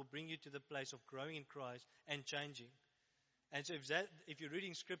time it will bring you to the place of growing in Christ and changing. And so if you're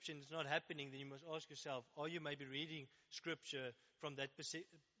reading Scripture and it's not happening, then you must ask yourself, are you maybe reading Scripture from that,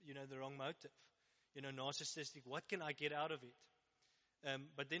 the wrong motive? Narcissistic. What can I get out of it?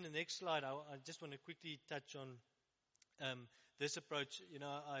 But then the next slide, I just want to quickly touch on this approach.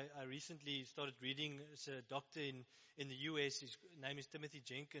 I recently started reading. It's a doctor in the US. His name is Timothy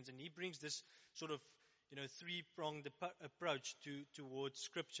Jenkins, and he brings this sort of 3-pronged approach towards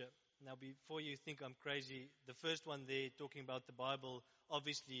Scripture. Now, before you think I'm crazy, the first one there, talking about the Bible,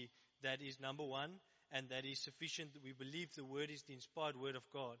 obviously that is number one, and that is sufficient. We believe the Word is the inspired Word of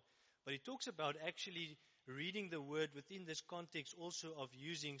God. But he talks about actually reading the Word within this context also of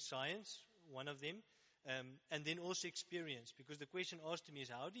using science, one of them, and then also experience. Because the question asked to me is,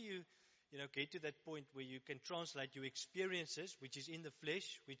 how do you, get to that point where you can translate your experiences, which is in the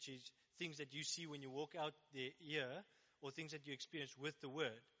flesh, which is things that you see when you walk out there here, or things that you experience with the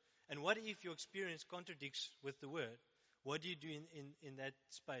Word. And what if your experience contradicts with the Word? What do you do in that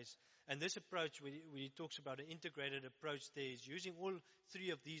space? And this approach, where he talks about an integrated approach there, is using all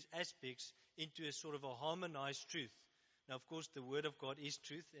three of these aspects into a sort of a harmonized truth. Now, of course, the Word of God is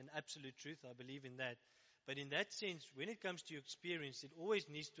truth and absolute truth. I believe in that. But in that sense, when it comes to your experience, it always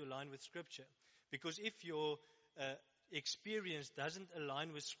needs to align with Scripture. Because if your experience doesn't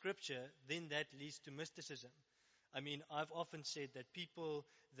align with Scripture, then that leads to mysticism. I mean, I've often said that people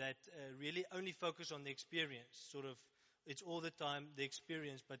that really only focus on the experience, sort of, it's all the time the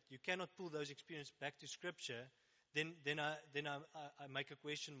experience, but you cannot pull those experiences back to Scripture, then I make a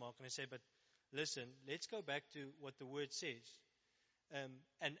question mark and I say, but listen, let's go back to what the Word says.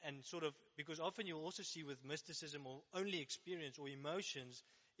 And sort of, because often you'll also see with mysticism or only experience or emotions,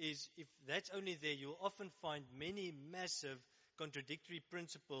 is if that's only there, you'll often find many massive contradictory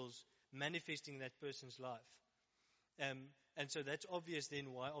principles manifesting in that person's life. And so that's obvious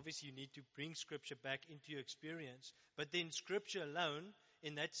then why obviously you need to bring Scripture back into your experience. But then Scripture alone,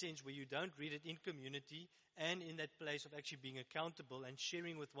 in that sense where you don't read it in community and in that place of actually being accountable and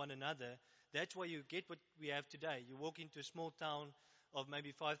sharing with one another, that's why you get what we have today. You walk into a small town of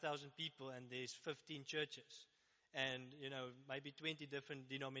maybe 5,000 people and there's 15 churches and, maybe 20 different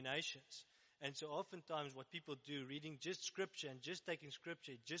denominations. And so oftentimes what people do, reading just Scripture and just taking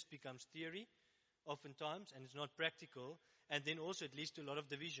Scripture, it just becomes theory oftentimes, and it's not practical. And then also it leads to a lot of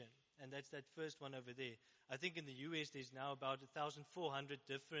division. And that's that first one over there. I think in the US there's now about 1,400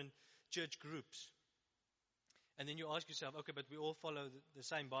 different church groups. And then you ask yourself, okay, but we all follow the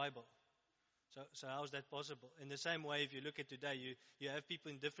same Bible. So how is that possible? In the same way, if you look at today, you have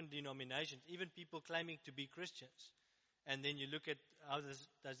people in different denominations, even people claiming to be Christians. And then you look at how does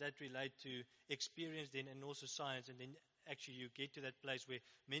that relate to experience then and also science, and then actually you get to that place where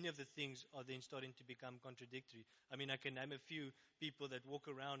many of the things are then starting to become contradictory. I mean, I can name a few people that walk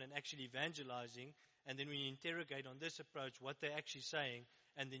around and actually evangelizing, and then when you interrogate on this approach what they're actually saying,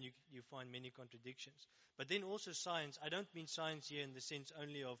 and then you find many contradictions. But then also science, I don't mean science here in the sense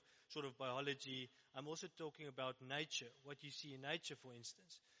only of sort of biology. I'm also talking about nature, what you see in nature, for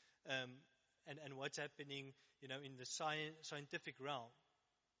instance, and what's happening, in the scientific realm.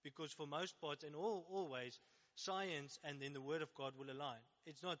 Because for most parts and always, science and then the Word of God will align.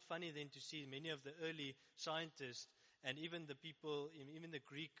 It's not funny then to see many of the early scientists and even the people, even the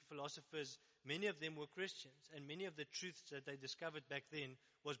Greek philosophers, many of them were Christians, and many of the truths that they discovered back then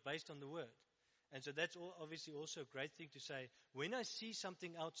was based on the Word. And so that's obviously also a great thing to say. When I see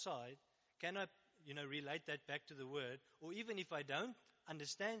something outside, can I, relate that back to the Word? Or even if I don't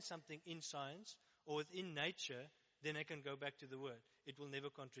understand something in science or within nature, then I can go back to the Word. It will never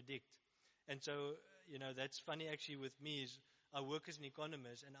contradict. And so, that's funny actually with me is I work as an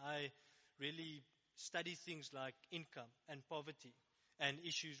economist and I really study things like income and poverty and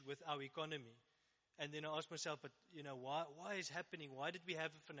issues with our economy. And then I ask myself, but, why is happening? Why did we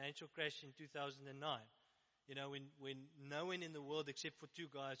have a financial crash in 2009? When no one in the world except for two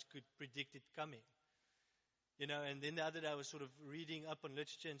guys could predict it coming. And then the other day I was sort of reading up on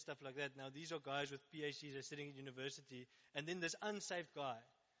literature and stuff like that. Now these are guys with PhDs that are sitting at university. And then this unsaved guy,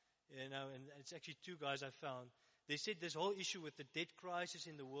 and it's actually two guys I found. They said this whole issue with the debt crisis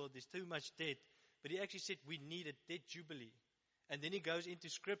in the world, there's too much debt. But he actually said we need a debt jubilee. And then he goes into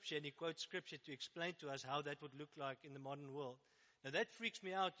Scripture and he quotes Scripture to explain to us how that would look like in the modern world. Now that freaks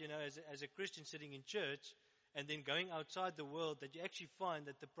me out, as a Christian sitting in church and then going outside the world, that you actually find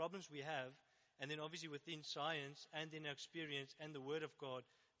that the problems we have, and then obviously within science and in our experience and the Word of God,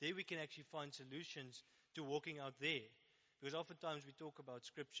 there we can actually find solutions to walking out there. Because oftentimes we talk about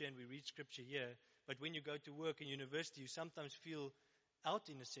Scripture and we read Scripture here, but when you go to work in university, you sometimes feel out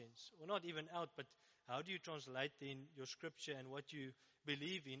in a sense, or not even out, but how do you translate then your Scripture and what you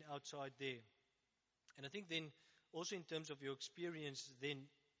believe in outside there? And I think then also in terms of your experience, then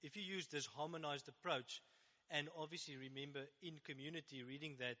if you use this harmonized approach, and obviously remember in community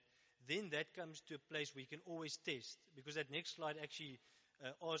reading that, then that comes to a place where you can always test. Because that next slide actually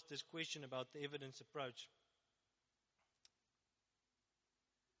asked this question about the evidence approach.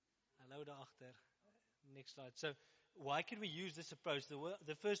 Hallo daarachter. Next slide. So why can we use this approach?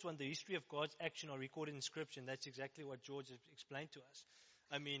 The first one, the history of God's action are recorded in Scripture, and that's exactly what George has explained to us.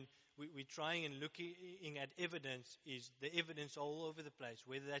 I mean, we're trying and looking at evidence, is the evidence all over the place,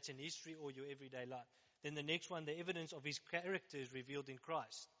 whether that's in history or your everyday life. Then the next one, the evidence of His character is revealed in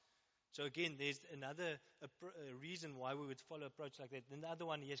Christ. So again, there's another reason why we would follow an approach like that. Then the other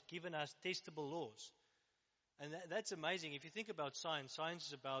one, He has given us testable laws. And that's amazing. If you think about science, science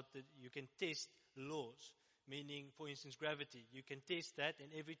is about that you can test laws. Meaning, for instance, gravity. You can test that, and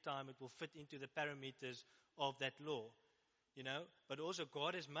every time it will fit into the parameters of that law. but also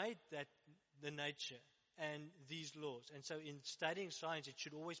God has made that the nature and these laws. And so in studying science, it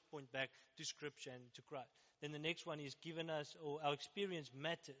should always point back to Scripture and to Christ. Then the next one is given us, or our experience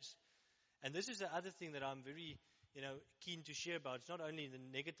matters. And this is the other thing that I'm very, keen to share about. It's not only the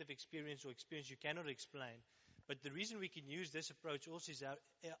negative experience or experience you cannot explain, but the reason we can use this approach also is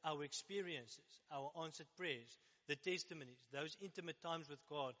our experiences, our answered prayers, the testimonies, those intimate times with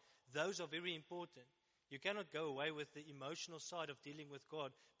God. Those are very important. You cannot go away with the emotional side of dealing with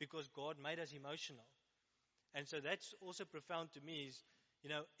God because God made us emotional. And so that's also profound to me is,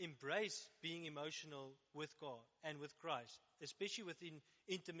 embrace being emotional with God and with Christ, especially within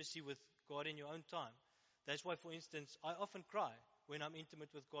intimacy with God in your own time. That's why, for instance, I often cry when I'm intimate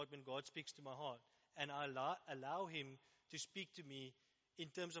with God, when God speaks to my heart. And I allow Him to speak to me in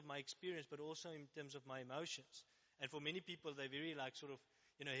terms of my experience, but also in terms of my emotions. And for many people, they're very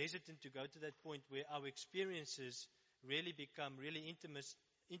hesitant to go to that point where our experiences really become really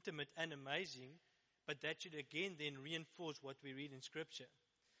intimate and amazing. But that should again then reinforce what we read in Scripture.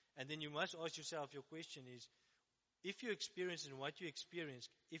 And then you must ask yourself, your question is, if you experience and what you experience,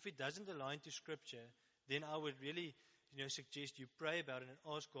 if it doesn't align to Scripture, then I would really suggest you pray about it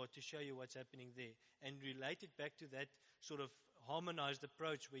and ask God to show you what's happening there. And relate it back to that sort of harmonized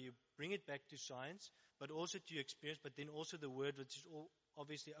approach where you bring it back to science, but also to your experience, but then also the Word, which is all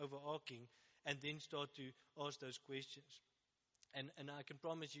obviously overarching, and then start to ask those questions. And I can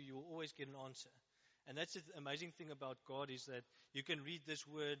promise you, you will always get an answer. And that's the amazing thing about God is that you can read this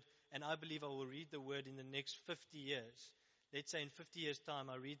Word, and I believe I will read the Word in the next 50 years. Let's say in 50 years' time,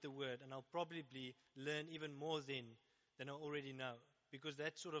 I read the Word, and I'll probably learn even more then than I already know. Because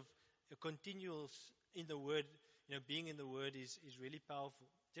that sort of a continual in the Word, being in the Word is really powerful.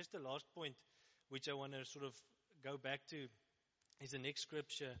 Just the last point, which I want to sort of go back to, is the next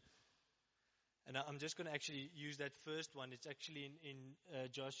scripture. And I'm just going to actually use that first one. It's actually in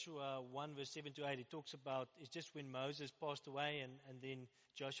Joshua 1 verse 7 to 8. It talks about, it's just when Moses passed away and then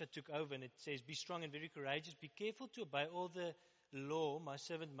Joshua took over, and it says, be strong and very courageous. Be careful to obey all the law my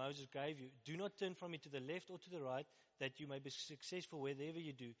servant Moses gave you. Do not turn from it to the left or to the right, that you may be successful wherever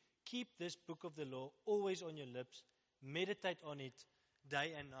you do. Keep this book of the law always on your lips. Meditate on it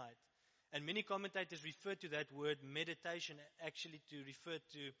day and night. And many commentators refer to that word meditation actually to refer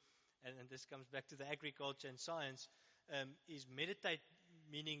to, and this comes back to the agriculture and science, is meditate,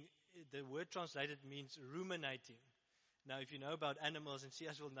 meaning the word translated means ruminating. Now, if you know about animals, and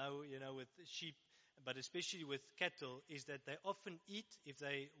CS will know, with sheep, but especially with cattle, is that they often eat. If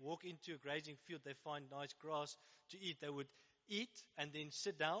they walk into a grazing field, they find nice grass to eat. They would eat and then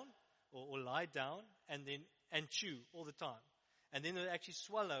sit down or lie down and chew all the time. And then they actually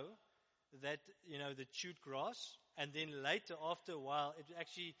swallow that, the chewed grass. And then later, after a while, it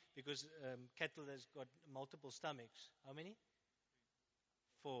actually, because cattle has got multiple stomachs. How many?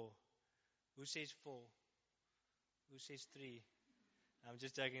 4. Who says 4? Who says 3? I'm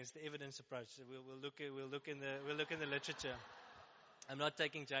just joking. It's the evidence approach. So we'll look in the literature. I'm not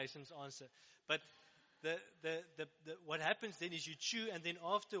taking Jason's answer, but what happens then is you chew, and then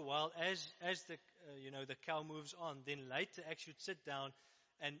after a while, as the cow moves on, then later actually sit down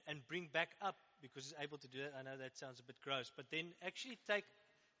and bring back up, because it's able to do that. I know that sounds a bit gross, but then actually take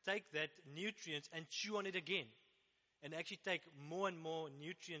that nutrients and chew on it again, and actually take more and more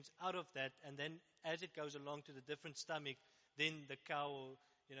nutrients out of that, and then as it goes along to the different stomach, then the cow or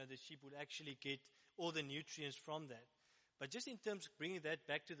the sheep would actually get all the nutrients from that. But just in terms of bringing that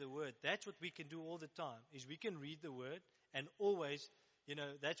back to the Word, that's what we can do all the time, is we can read the Word and always,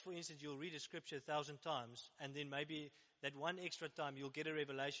 that's, for instance, you'll read a scripture 1,000 times, and then maybe that one extra time you'll get a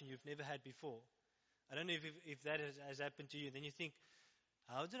revelation you've never had before. I don't know if that has happened to you. Then you think,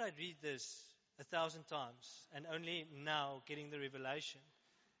 how did I read this 1,000 times and only now getting the revelation?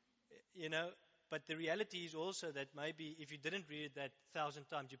 But the reality is also that maybe if you didn't read it that 1,000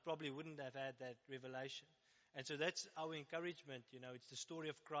 times, you probably wouldn't have had that revelation. And so that's our encouragement. It's the story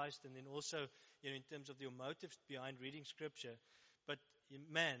of Christ, and then also, in terms of your motives behind reading Scripture. But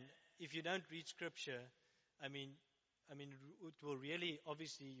man, if you don't read Scripture, I mean, it will really,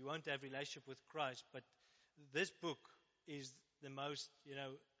 obviously, you won't have relationship with Christ. But this book is the most,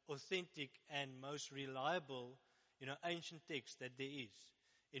 authentic and most reliable, ancient text that there is.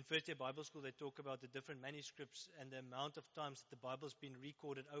 In first year Bible school, they talk about the different manuscripts and the amount of times that the Bible's been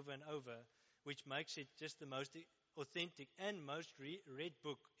recorded over and over, which makes it just the most authentic and most read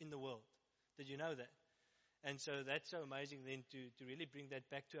book in the world. Did you know that? And so that's so amazing then to really bring that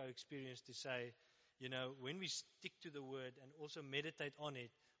back to our experience, to say, when we stick to the Word and also meditate on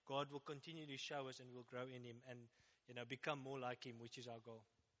it, God will continually show us, and we'll grow in Him and, become more like Him, which is our goal.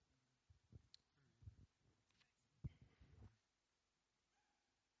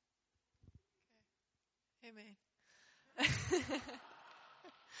 Amen.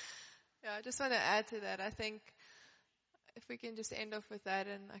 Yeah, I just want to add to that. I think if we can just end off with that,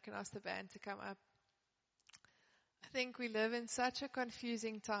 and I can ask the band to come up. I think we live in such a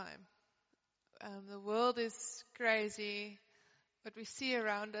confusing time. The world is crazy. What we see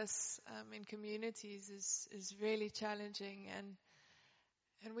around us in communities is really challenging, and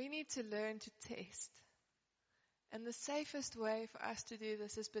we need to learn to test. And the safest way for us to do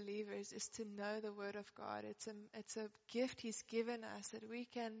this as believers is to know the Word of God. It's a gift He's given us that we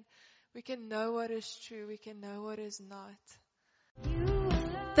can know what is true, we can know what is not.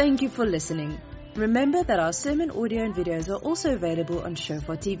 Thank you for listening. Remember that our sermon audio and videos are also available on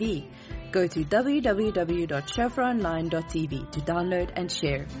Shofar TV. Go to www.shofaronline.tv to download and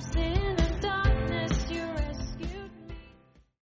share.